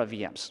Amphora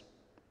VMs.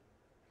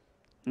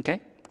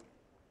 Okay.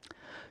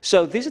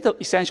 So this is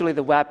essentially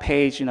the web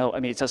page.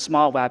 It's a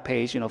small web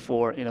page.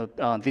 For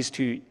these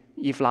 2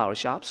 e-flower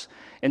shops.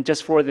 And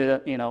just for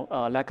the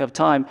lack of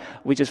time,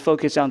 we just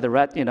focus on the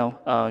red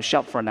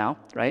shop for now,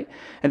 right?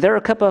 And there are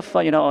a couple of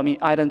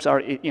items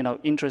are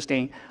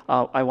interesting.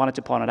 I wanted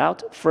to point it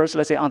out. First,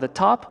 let's say on the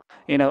top,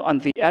 on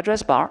the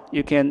address bar,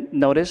 you can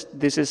notice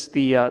this is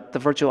the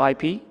virtual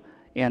IP,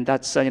 and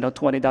that's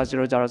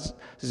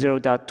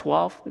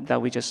 20.0.0.12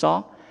 that we just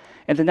saw.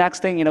 And the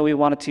next thing we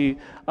wanted to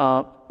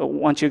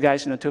want you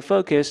guys to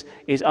focus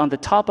is on the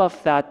top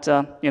of that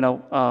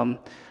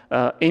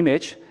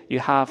image. You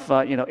have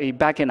a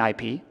backend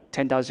IP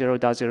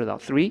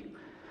 10.0.0.3,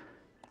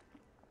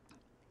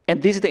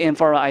 and this is the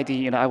Amphora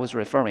ID I was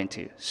referring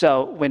to.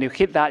 So when you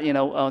hit that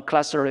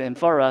cluster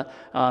Amphora,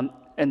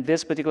 and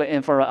this particular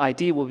infra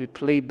ID will be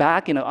played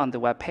back, on the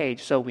web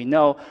page. So we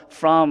know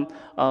from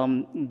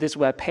this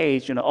web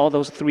page, all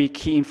those 3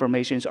 key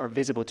informations are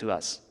visible to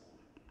us.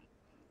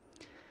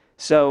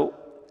 So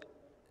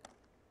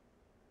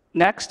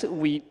next,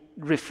 we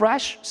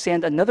refresh,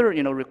 send another,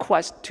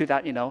 request to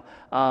that,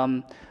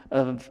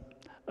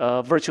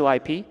 virtual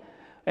IP,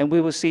 and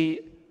we will see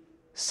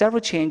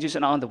several changes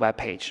on the web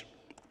page.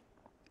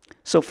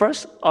 So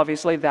first,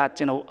 obviously,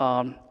 that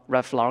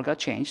red flower got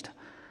changed,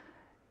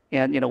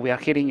 and we are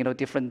hitting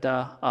different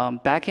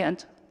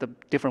backend, the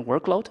different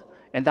workload,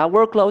 and that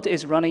workload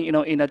is running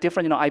in a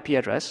different IP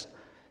address.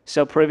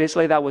 So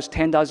previously that was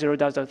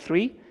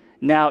 10.0.3.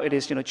 Now it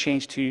is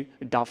changed to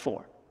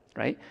 .4,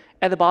 right?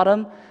 At the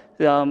bottom,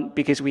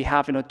 because we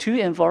have 2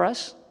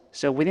 infras,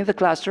 so within the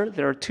cluster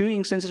there are 2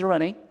 instances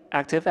running,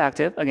 active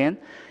again,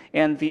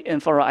 and the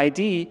infra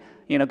ID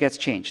gets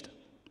changed.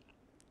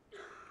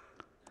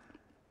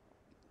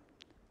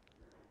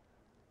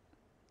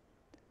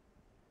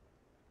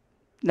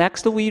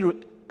 Next, the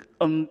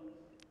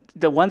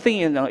one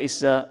thing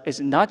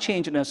is not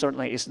changed,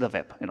 certainly is the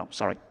VIP.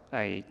 Sorry,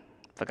 I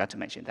forgot to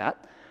mention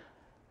that.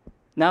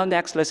 Now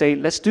next,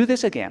 let's do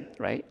this again,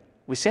 right?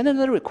 We send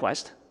another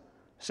request,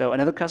 so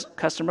another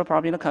customer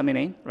probably coming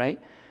in, right?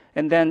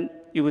 And then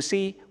you will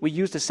see we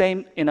use the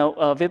same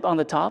VIP on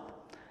the top,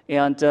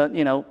 and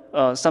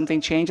something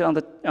changed on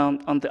the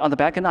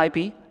backend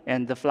IP,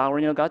 and the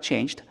flower got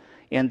changed.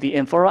 And the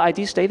infra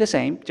ID stay the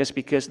same, just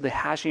because the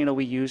hash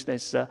we use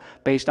is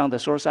based on the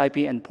source IP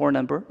and port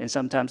number, and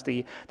sometimes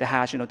the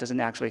hash doesn't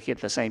actually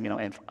hit the same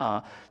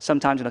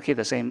sometimes hit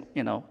the same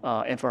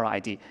infra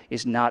ID.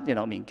 It's not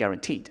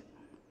guaranteed.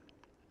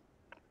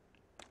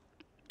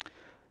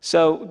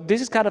 So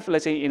this is kind of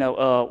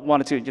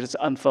wanted to just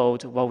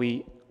unfold what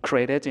we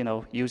created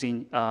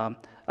using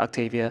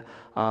Octavia.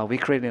 We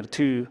created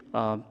 2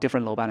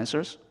 different load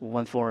balancers,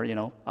 one for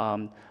a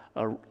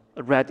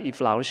red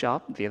eFlower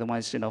shop, the other one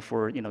is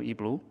for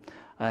eBlue,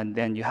 and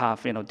then you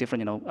have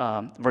different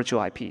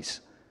virtual IPs.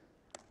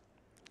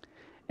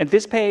 And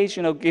this page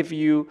give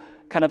you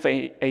kind of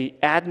a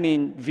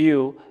admin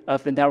view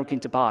of the networking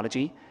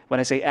topology. When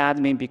I say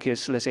admin,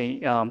 because let's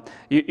say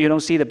you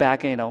don't see the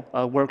backend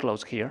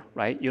workloads here,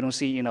 right? You don't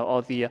see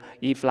all the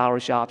eFlower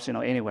shops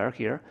anywhere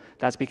here.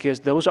 That's because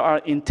those are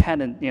in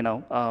tenant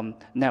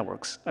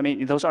networks. I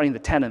mean, those are in the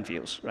tenant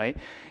views, right?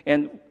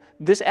 And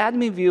this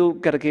admin view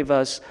got to give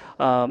us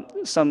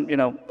some,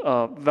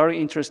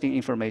 very interesting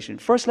information.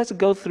 First, let's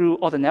go through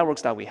all the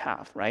networks that we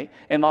have, right?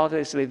 And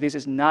obviously, this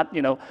is not,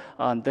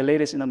 the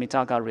latest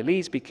Mitaka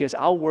release, because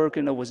our work,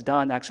 was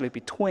done actually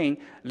between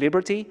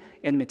Liberty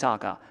and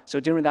Mitaka.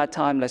 So during that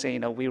time, let's say,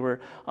 we were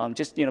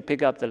just,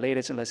 pick up the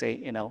latest, let's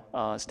say,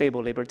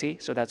 stable Liberty.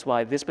 So that's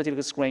why this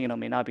particular screen,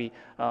 may not be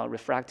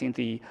refracting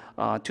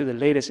to the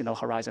latest,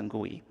 Horizon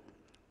GUI.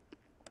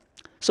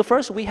 So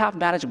first, we have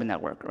management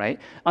network, right?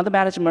 On the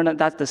management,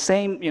 that's the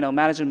same,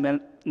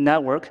 management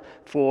network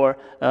for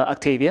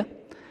Octavia,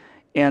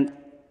 and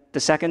the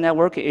second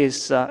network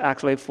is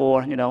actually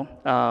for,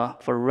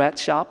 for Red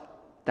Shop.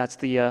 That's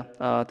the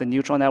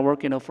neutral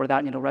network, for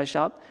that, Red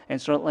Shop. And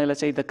certainly,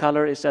 let's say the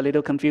color is a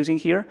little confusing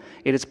here.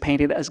 It is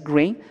painted as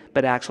green,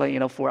 but actually,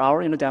 for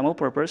our demo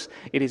purpose,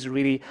 it is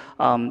really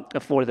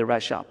for the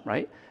Red Shop,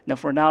 right? Now,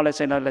 for now,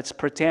 let's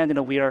pretend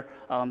we are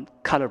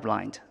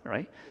colorblind,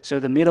 right? So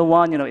the middle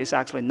one, is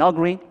actually not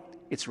green;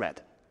 it's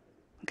red.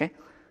 Okay.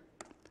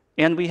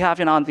 And we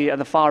have on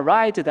the far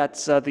right,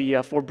 that's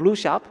the for blue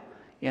shop,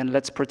 and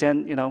let's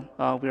pretend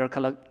we are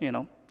color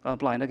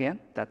blind again.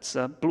 That's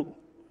blue.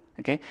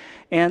 Okay.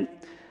 And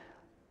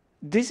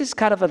this is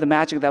kind of the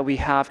magic that we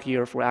have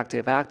here for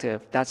active.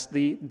 That's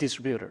the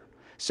distributor.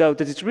 So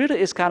the distributor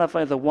is kind of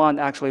the one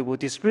actually will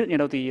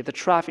distribute the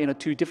traffic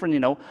to different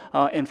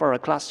infra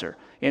cluster,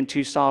 and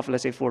to solve,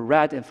 let's say, for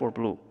red and for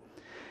blue.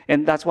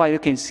 And that's why you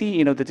can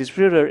see the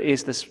distributor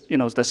is this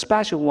the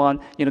special one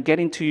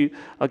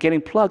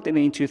getting plugged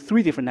into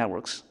 3 different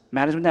networks: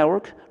 management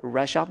network,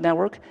 red shop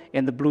network,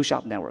 and the blue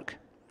shop network.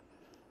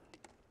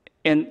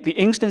 And the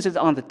instances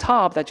on the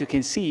top that you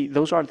can see,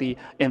 those are the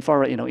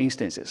infra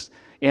instances.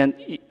 And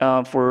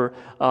for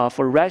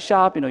red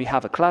shop, you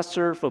have a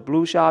cluster. For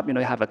blue shop, you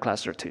have a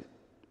cluster too.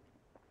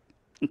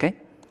 Okay.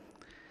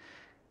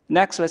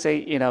 Next, let's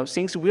say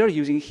since we are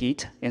using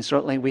heat, and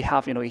certainly we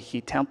have a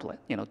heat template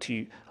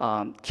to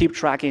keep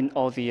tracking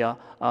all the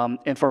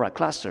infrared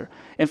cluster.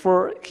 And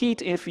for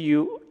heat, if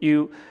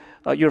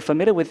you're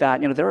familiar with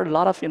that, there are a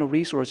lot of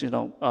resources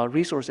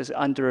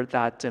under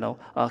that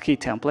heat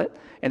template,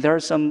 and there are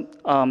some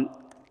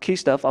key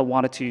stuff I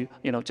wanted to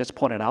just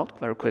point it out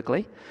very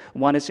quickly.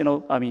 One is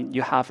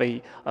you have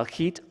a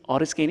heat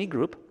auto-scaling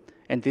group,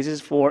 and this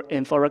is for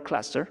infrared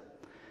cluster,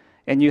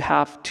 and you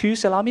have 2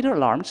 cell-meter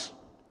alarms.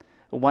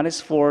 One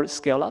is for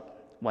scale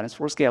up, one is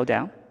for scale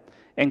down,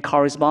 and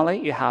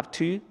correspondingly you have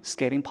 2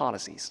 scaling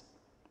policies.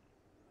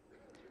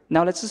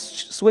 Now let's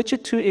just switch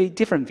it to a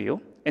different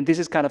view. And this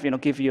is kind of,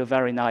 give you a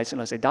very nice,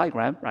 let's say,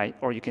 diagram, right?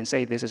 Or you can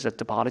say this is a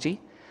topology.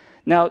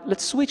 Now,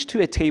 let's switch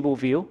to a table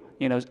view.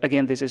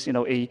 Again, this is,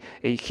 a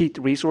heat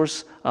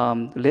resource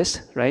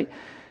list, right?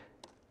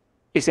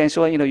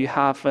 essentially, you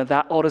have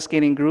that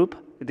auto-scaling group.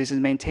 This is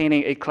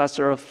maintaining a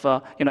cluster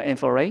of,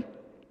 info array.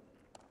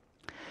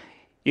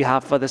 You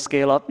have the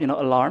scale-up,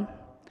 alarm.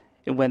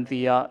 And when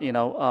the,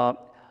 info,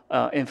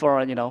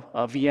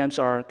 VMs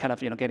are kind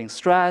of, getting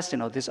stressed,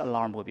 this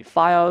alarm will be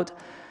fired.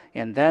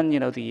 And then,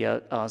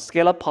 the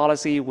scale-up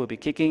policy will be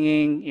kicking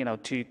in,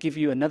 to give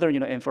you another,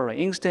 info array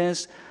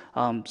instance,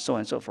 so on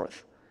and so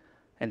forth.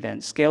 And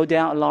then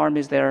scale-down alarm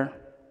is there.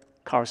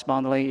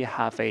 Correspondingly, you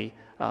have a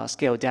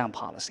scale-down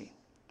policy,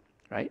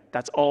 right?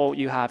 That's all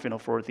you have,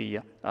 for the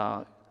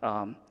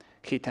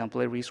key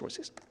template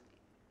resources.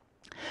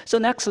 So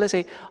next, let's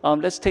say,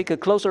 let's take a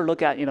closer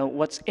look at,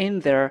 what's in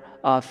there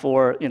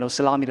for,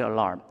 Centimeter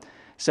alarm.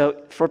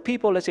 So for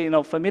people, let's say,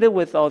 familiar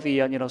with all the,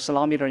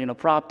 Centimeter,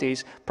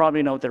 properties,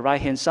 probably know the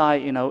right-hand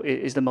side,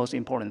 is the most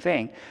important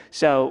thing.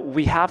 So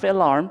we have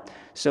alarm,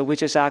 so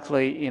which is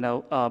actually,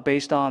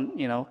 based on,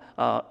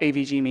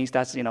 AVG means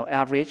that's,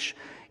 average.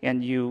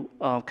 And you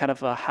kind of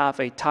have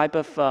a type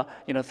of,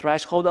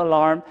 threshold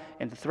alarm,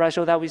 and the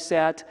threshold that we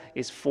set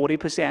is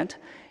 40%.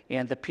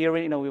 And the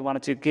period, we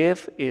wanted to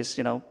give is,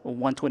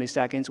 120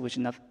 seconds, which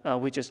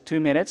is 2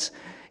 minutes.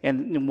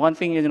 And one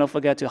thing you don't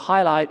forget to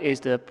highlight is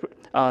the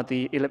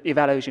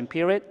evaluation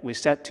period. We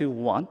set to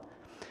 1.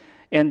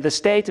 And the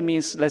state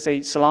means, let's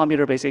say,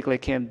 Centimeter basically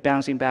can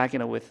bouncing back,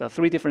 with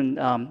 3 different,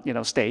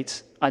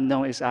 states.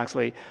 Unknown is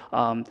actually,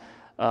 you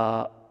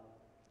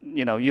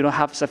don't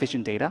have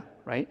sufficient data,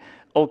 right?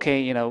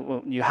 Okay,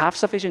 you have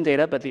sufficient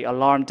data, but the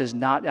alarm does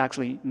not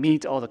actually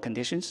meet all the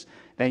conditions.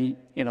 Then,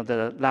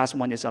 the last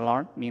one is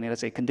alarm, meaning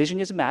let's say condition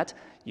is met,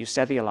 you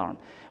set the alarm.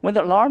 When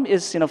the alarm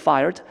is,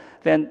 fired,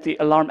 then the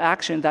alarm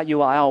action, that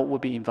URL will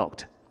be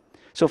invoked.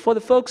 So for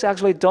the folks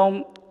actually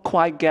don't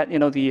quite get,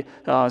 the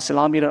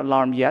Centimeter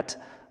alarm yet,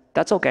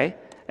 that's okay.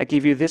 I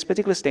give you this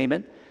particular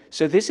statement.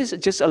 So this is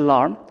just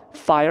alarm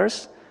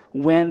fires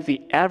when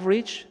the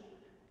average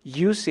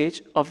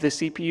usage of the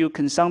CPU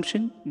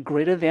consumption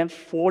greater than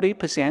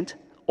 40%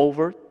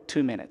 over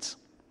 2 minutes.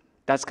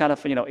 That's kind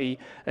of,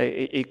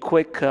 a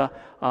quick,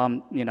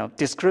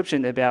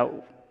 description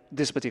about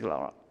this particular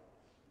alarm.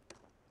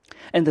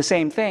 And the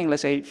same thing,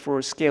 let's say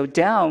for scale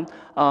down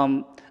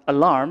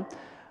alarm,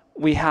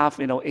 we have,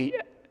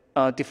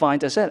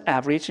 defined as an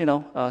average,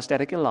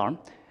 static alarm,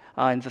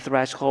 and the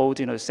threshold,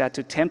 set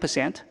to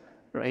 10%,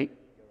 right?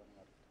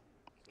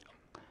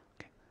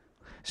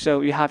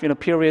 So you have,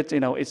 period,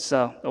 it's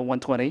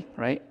 120,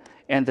 right?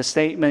 And the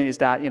statement is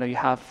that, you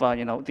have,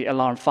 the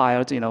alarm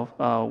fired,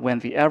 when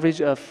the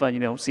average of,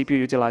 CPU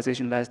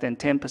utilization less than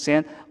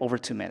 10% over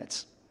 2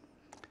 minutes.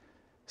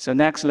 So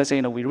next, let's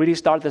say, we really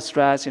start the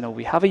stress,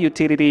 we have a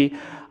utility,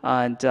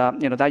 and,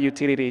 that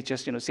utility is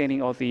just,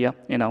 sending all the,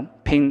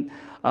 ping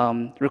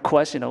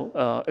requests,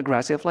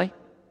 aggressively.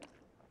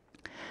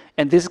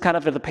 And this is kind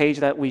of the page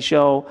that we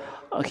show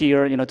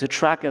here, to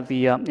track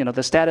the,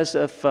 the status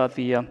of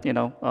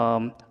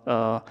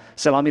the,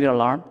 Centimeter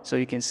alarm. So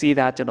you can see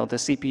that, the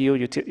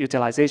CPU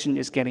utilization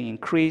is getting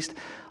increased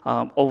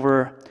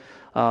over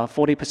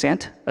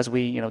 40%, as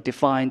we,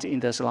 defined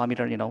in the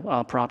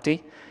Centimeter,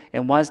 property.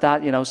 And once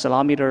that,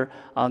 Centimeter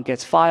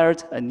gets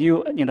fired, a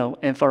new,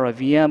 infra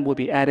VM will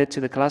be added to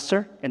the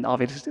cluster, and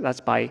obviously that's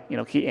by,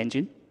 key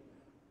engine.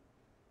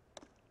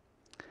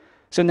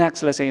 So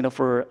next, let's say,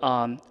 for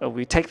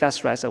we take that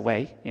stress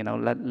away,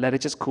 let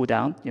it just cool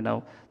down,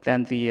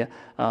 then the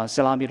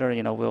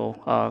Centimeter,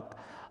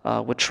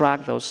 will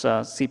track those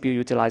CPU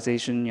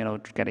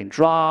utilization, getting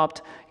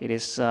dropped. It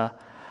is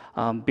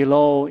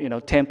below,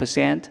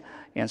 10%,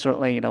 and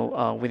certainly,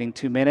 within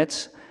 2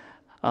 minutes.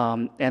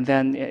 And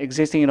then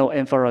existing,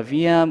 infra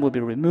VM will be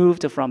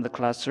removed from the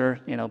cluster,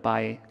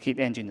 by heat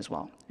engine as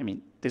well. I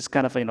mean, this is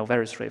kind of,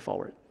 very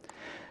straightforward.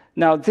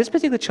 Now, this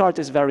particular chart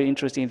is very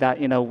interesting that,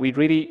 we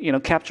really,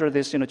 capture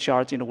this,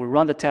 chart, we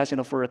run the test,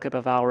 for a couple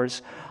of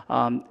hours,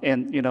 and,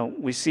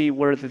 we see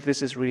where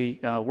this is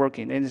really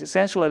working. And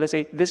essentially, let's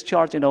say this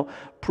chart,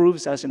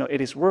 proves us,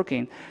 it is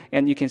working.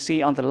 And you can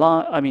see on the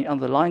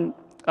line,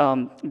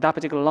 that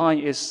particular line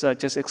is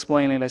just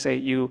explaining, let's say,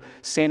 you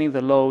sending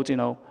the load,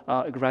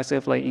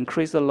 aggressively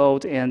increase the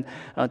load and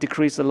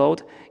decrease the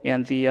load.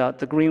 And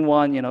the green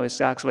one,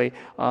 is actually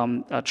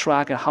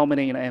track how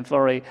many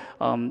infra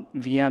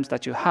VMs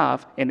that you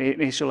have. And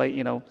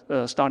initially,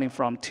 starting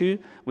from 2,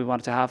 we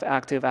want to have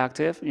active,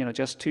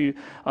 just 2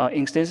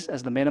 instances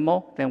as the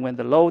minimal. Then when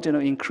the load,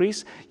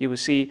 increase, you will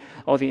see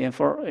all the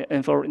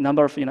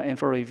number of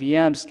infra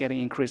VMs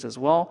getting increased as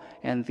well.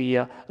 And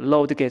the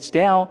load gets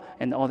down,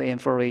 and all the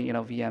infra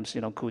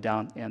VMs, cool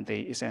down, and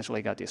they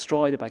essentially got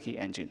destroyed by key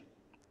engine.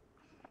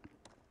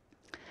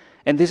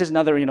 And this is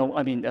another,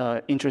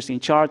 interesting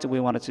chart we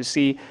wanted to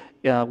see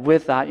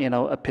with that,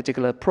 a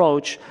particular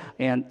approach.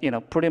 And,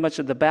 pretty much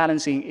the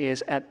balancing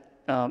is at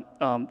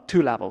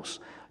two levels.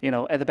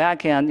 At the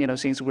back end,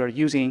 since we're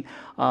using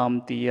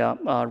the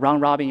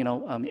round robin,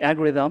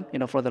 algorithm,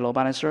 for the load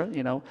balancer,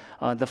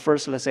 the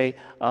first, let's say,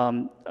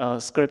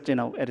 script,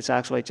 it is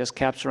actually just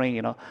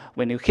capturing,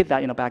 when you hit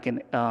that, back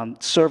in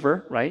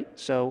server, right?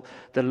 So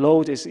the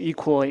load is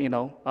equally,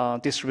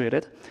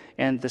 distributed.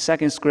 And the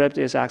second script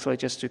is actually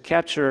just to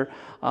capture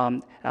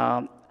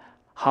how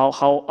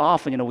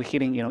often, we're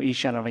hitting, each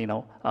channel,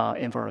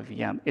 infrared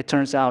VM. It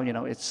turns out,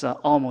 it's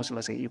almost,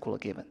 let's say, equally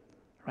given,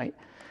 right?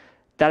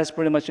 That is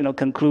pretty much,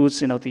 concludes,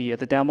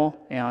 the demo.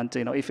 And,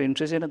 if you're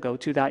interested, go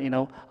to that,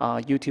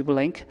 YouTube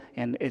link,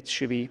 and it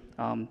should be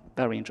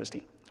very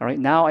interesting. All right,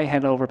 now I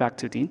hand over back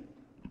to Dean.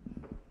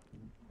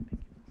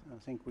 I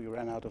think we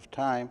ran out of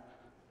time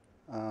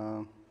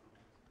by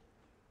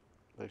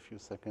a few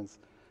seconds.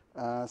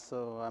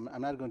 So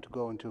I'm not going to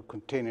go into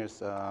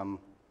containers,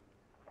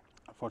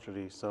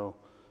 unfortunately. So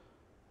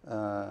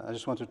I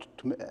just wanted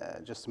to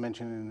just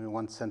mention in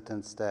one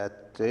sentence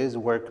that there is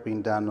work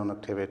being done on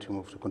Octavia to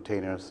move to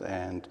containers,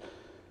 and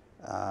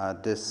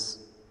this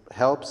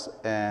helps,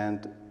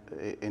 and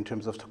in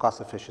terms of the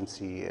cost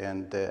efficiency,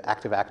 and the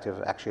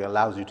active-active actually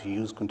allows you to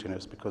use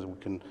containers because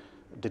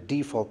the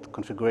default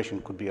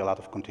configuration could be a lot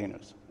of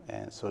containers,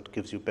 and so it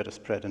gives you better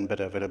spread and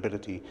better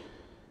availability,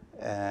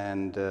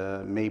 and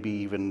maybe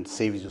even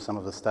saves you some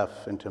of the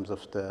stuff in terms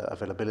of the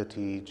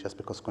availability just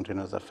because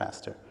containers are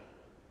faster.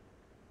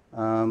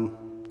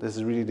 This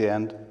is really the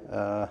end,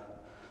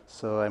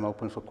 so I'm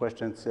open for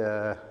questions.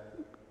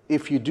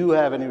 If you do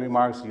have any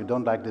remarks, you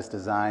don't like this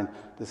design,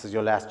 this is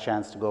your last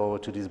chance to go over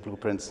to these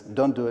blueprints.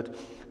 Don't do it,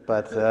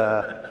 but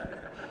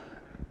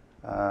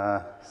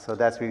so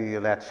that's really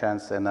your last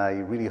chance, and I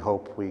really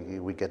hope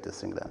we get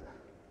this thing done.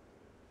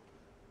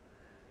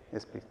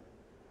 Yes, please.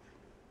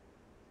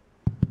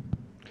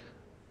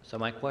 So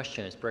my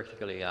question is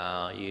practically,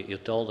 you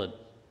told that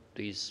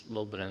these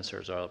load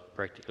balancers are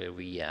practically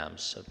VMs.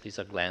 So these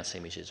are glance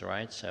images,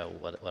 right? So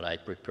what I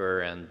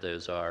prepare, and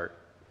those are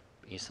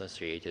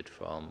instantiated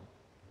from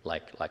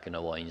like an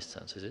OO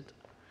instance, is it?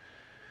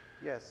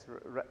 Yes,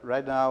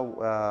 right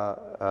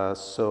now,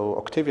 so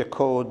Octavia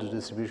code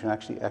distribution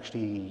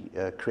actually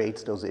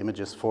creates those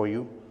images for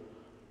you.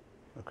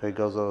 Okay,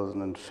 goes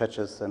on and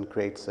fetches and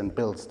creates and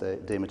builds the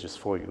images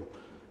for you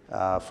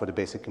for the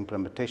basic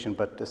implementation.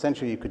 But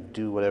essentially, you could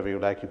do whatever you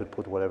like. You could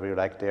put whatever you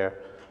like there.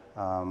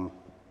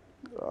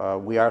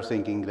 We are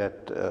thinking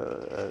that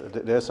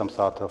there's some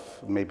thought of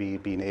maybe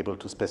being able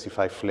to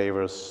specify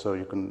flavors, so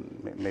you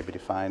can maybe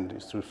define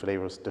through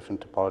flavors different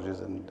topologies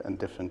and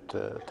different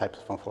types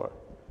of function.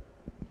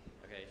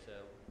 Okay,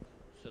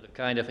 so the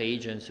kind of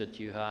agents that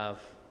you have,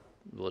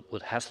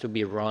 what has to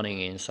be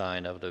running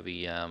inside of the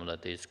VM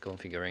that is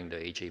configuring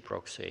the HA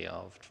proxy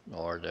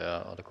or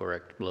the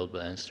correct load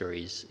balancer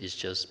is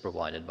just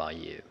provided by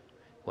you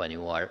when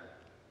you are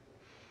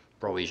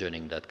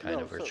provisioning that kind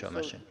of virtual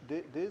machine.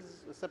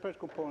 There's a separate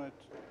component.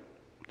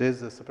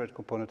 There's a separate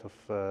component of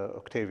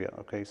Octavia.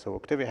 Okay, so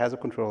Octavia has a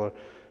controller,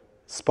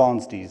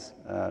 spawns these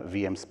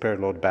VMs per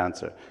load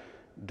balancer.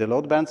 The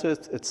load balancer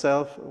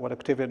itself, what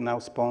Octavia now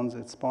spawns,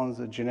 it spawns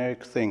a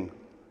generic thing,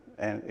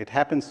 and it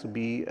happens to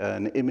be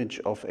an image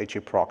of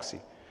HA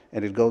proxy,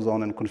 and it goes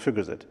on and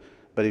configures it.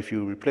 But if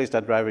you replace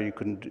that driver, you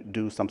can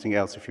do something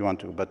else if you want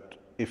to. But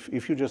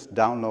if you just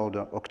download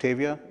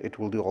Octavia, it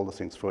will do all the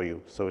things for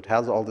you. So it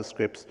has all the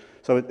scripts.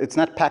 So it's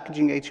not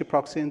packaging HA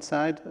proxy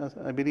inside,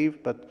 I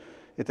believe, but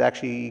it's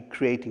actually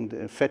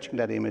fetching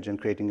that image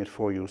and creating it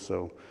for you.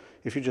 So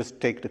if you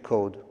just take the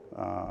code,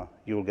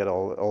 you will get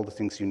all the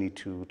things you need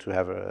to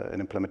have an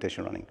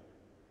implementation running.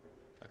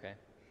 Okay.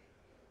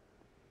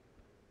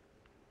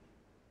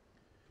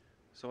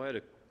 So I had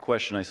a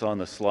question. I saw on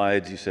the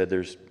slides you said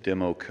there's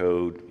demo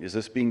code. Is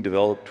this being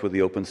developed with the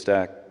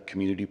OpenStack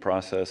community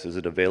process? Is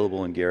it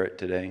available in Garrett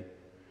today?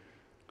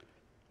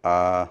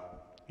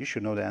 You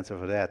should know the answer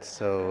for that.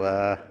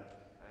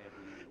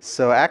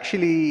 So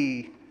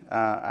actually,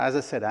 as I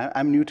said,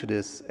 I'm new to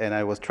this, and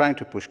I was trying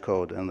to push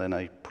code, and then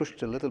I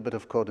pushed a little bit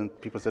of code, and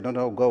people said,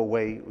 no, go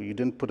away. You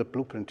didn't put a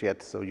blueprint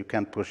yet, so you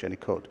can't push any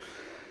code.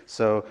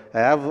 So I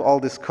have all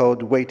this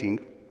code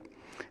waiting,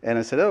 and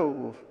I said,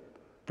 oh,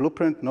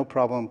 blueprint, no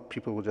problem.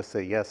 People will just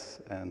say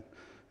yes, and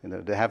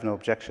they have no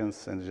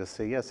objections, and they just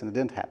say yes, and it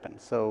didn't happen.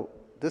 So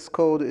this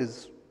code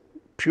is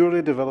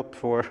purely developed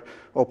for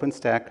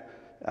OpenStack.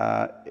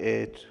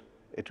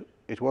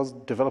 It was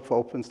developed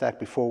for OpenStack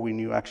before we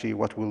knew actually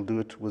what we'll do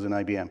it within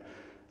IBM.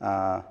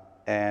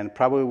 And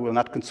probably will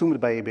not consume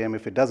it by IBM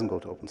if it doesn't go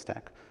to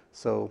OpenStack.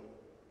 So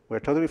we're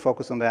totally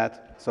focused on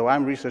that. So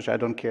I'm research, I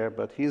don't care,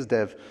 but he's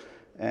dev.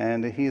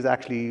 And he's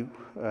actually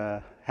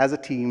has a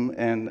team,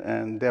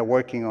 and they're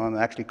working on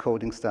actually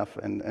coding stuff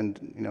and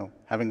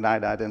having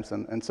line items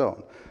and so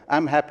on.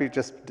 I'm happy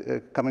just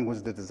coming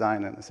with the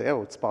design and say,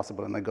 oh, it's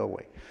possible, and I go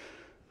away.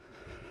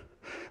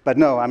 But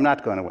no, I'm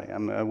not going away.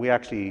 We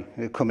actually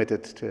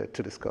committed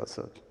to this code,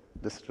 so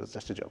this was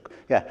just a joke.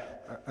 Yeah.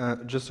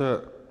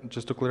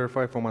 Just to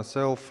clarify for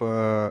myself,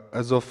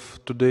 as of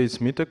today's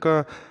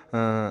Mitaka,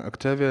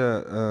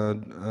 Octavia,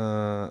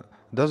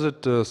 does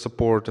it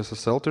support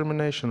SSL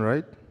termination,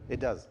 right? It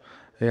does.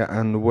 Yeah,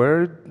 and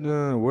where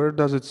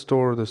does it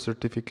store the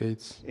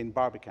certificates? In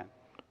Barbican.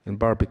 In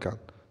Barbican.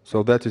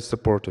 So that is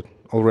supported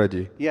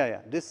already. Yeah,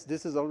 yeah.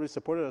 This is already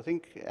supported. I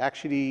think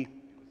actually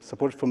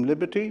supported from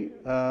Liberty.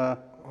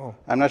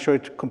 I'm not sure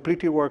it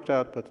completely worked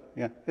out, but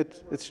yeah,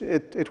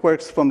 it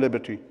works from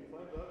Liberty.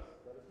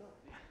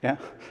 Yeah.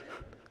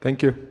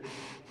 Thank you.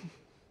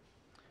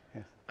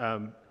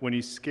 When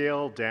you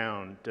scale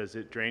down, does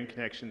it drain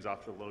connections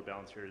off the load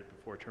balancer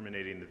before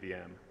terminating the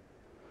VM?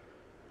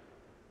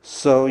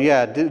 So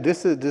yeah,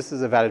 this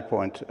is a valid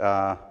point.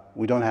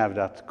 We don't have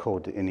that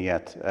code in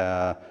yet.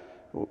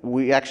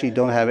 We actually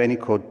don't have any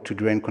code to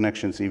drain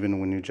connections, even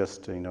when you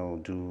just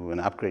do an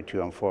upgrade to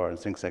M4 and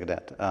things like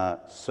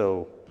that.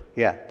 So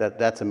yeah,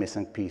 that's a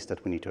missing piece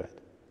that we need to add.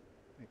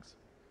 Thanks.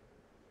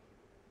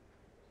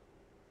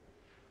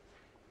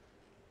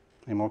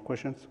 Any more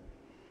questions?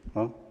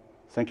 Well,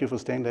 thank you for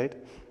staying late.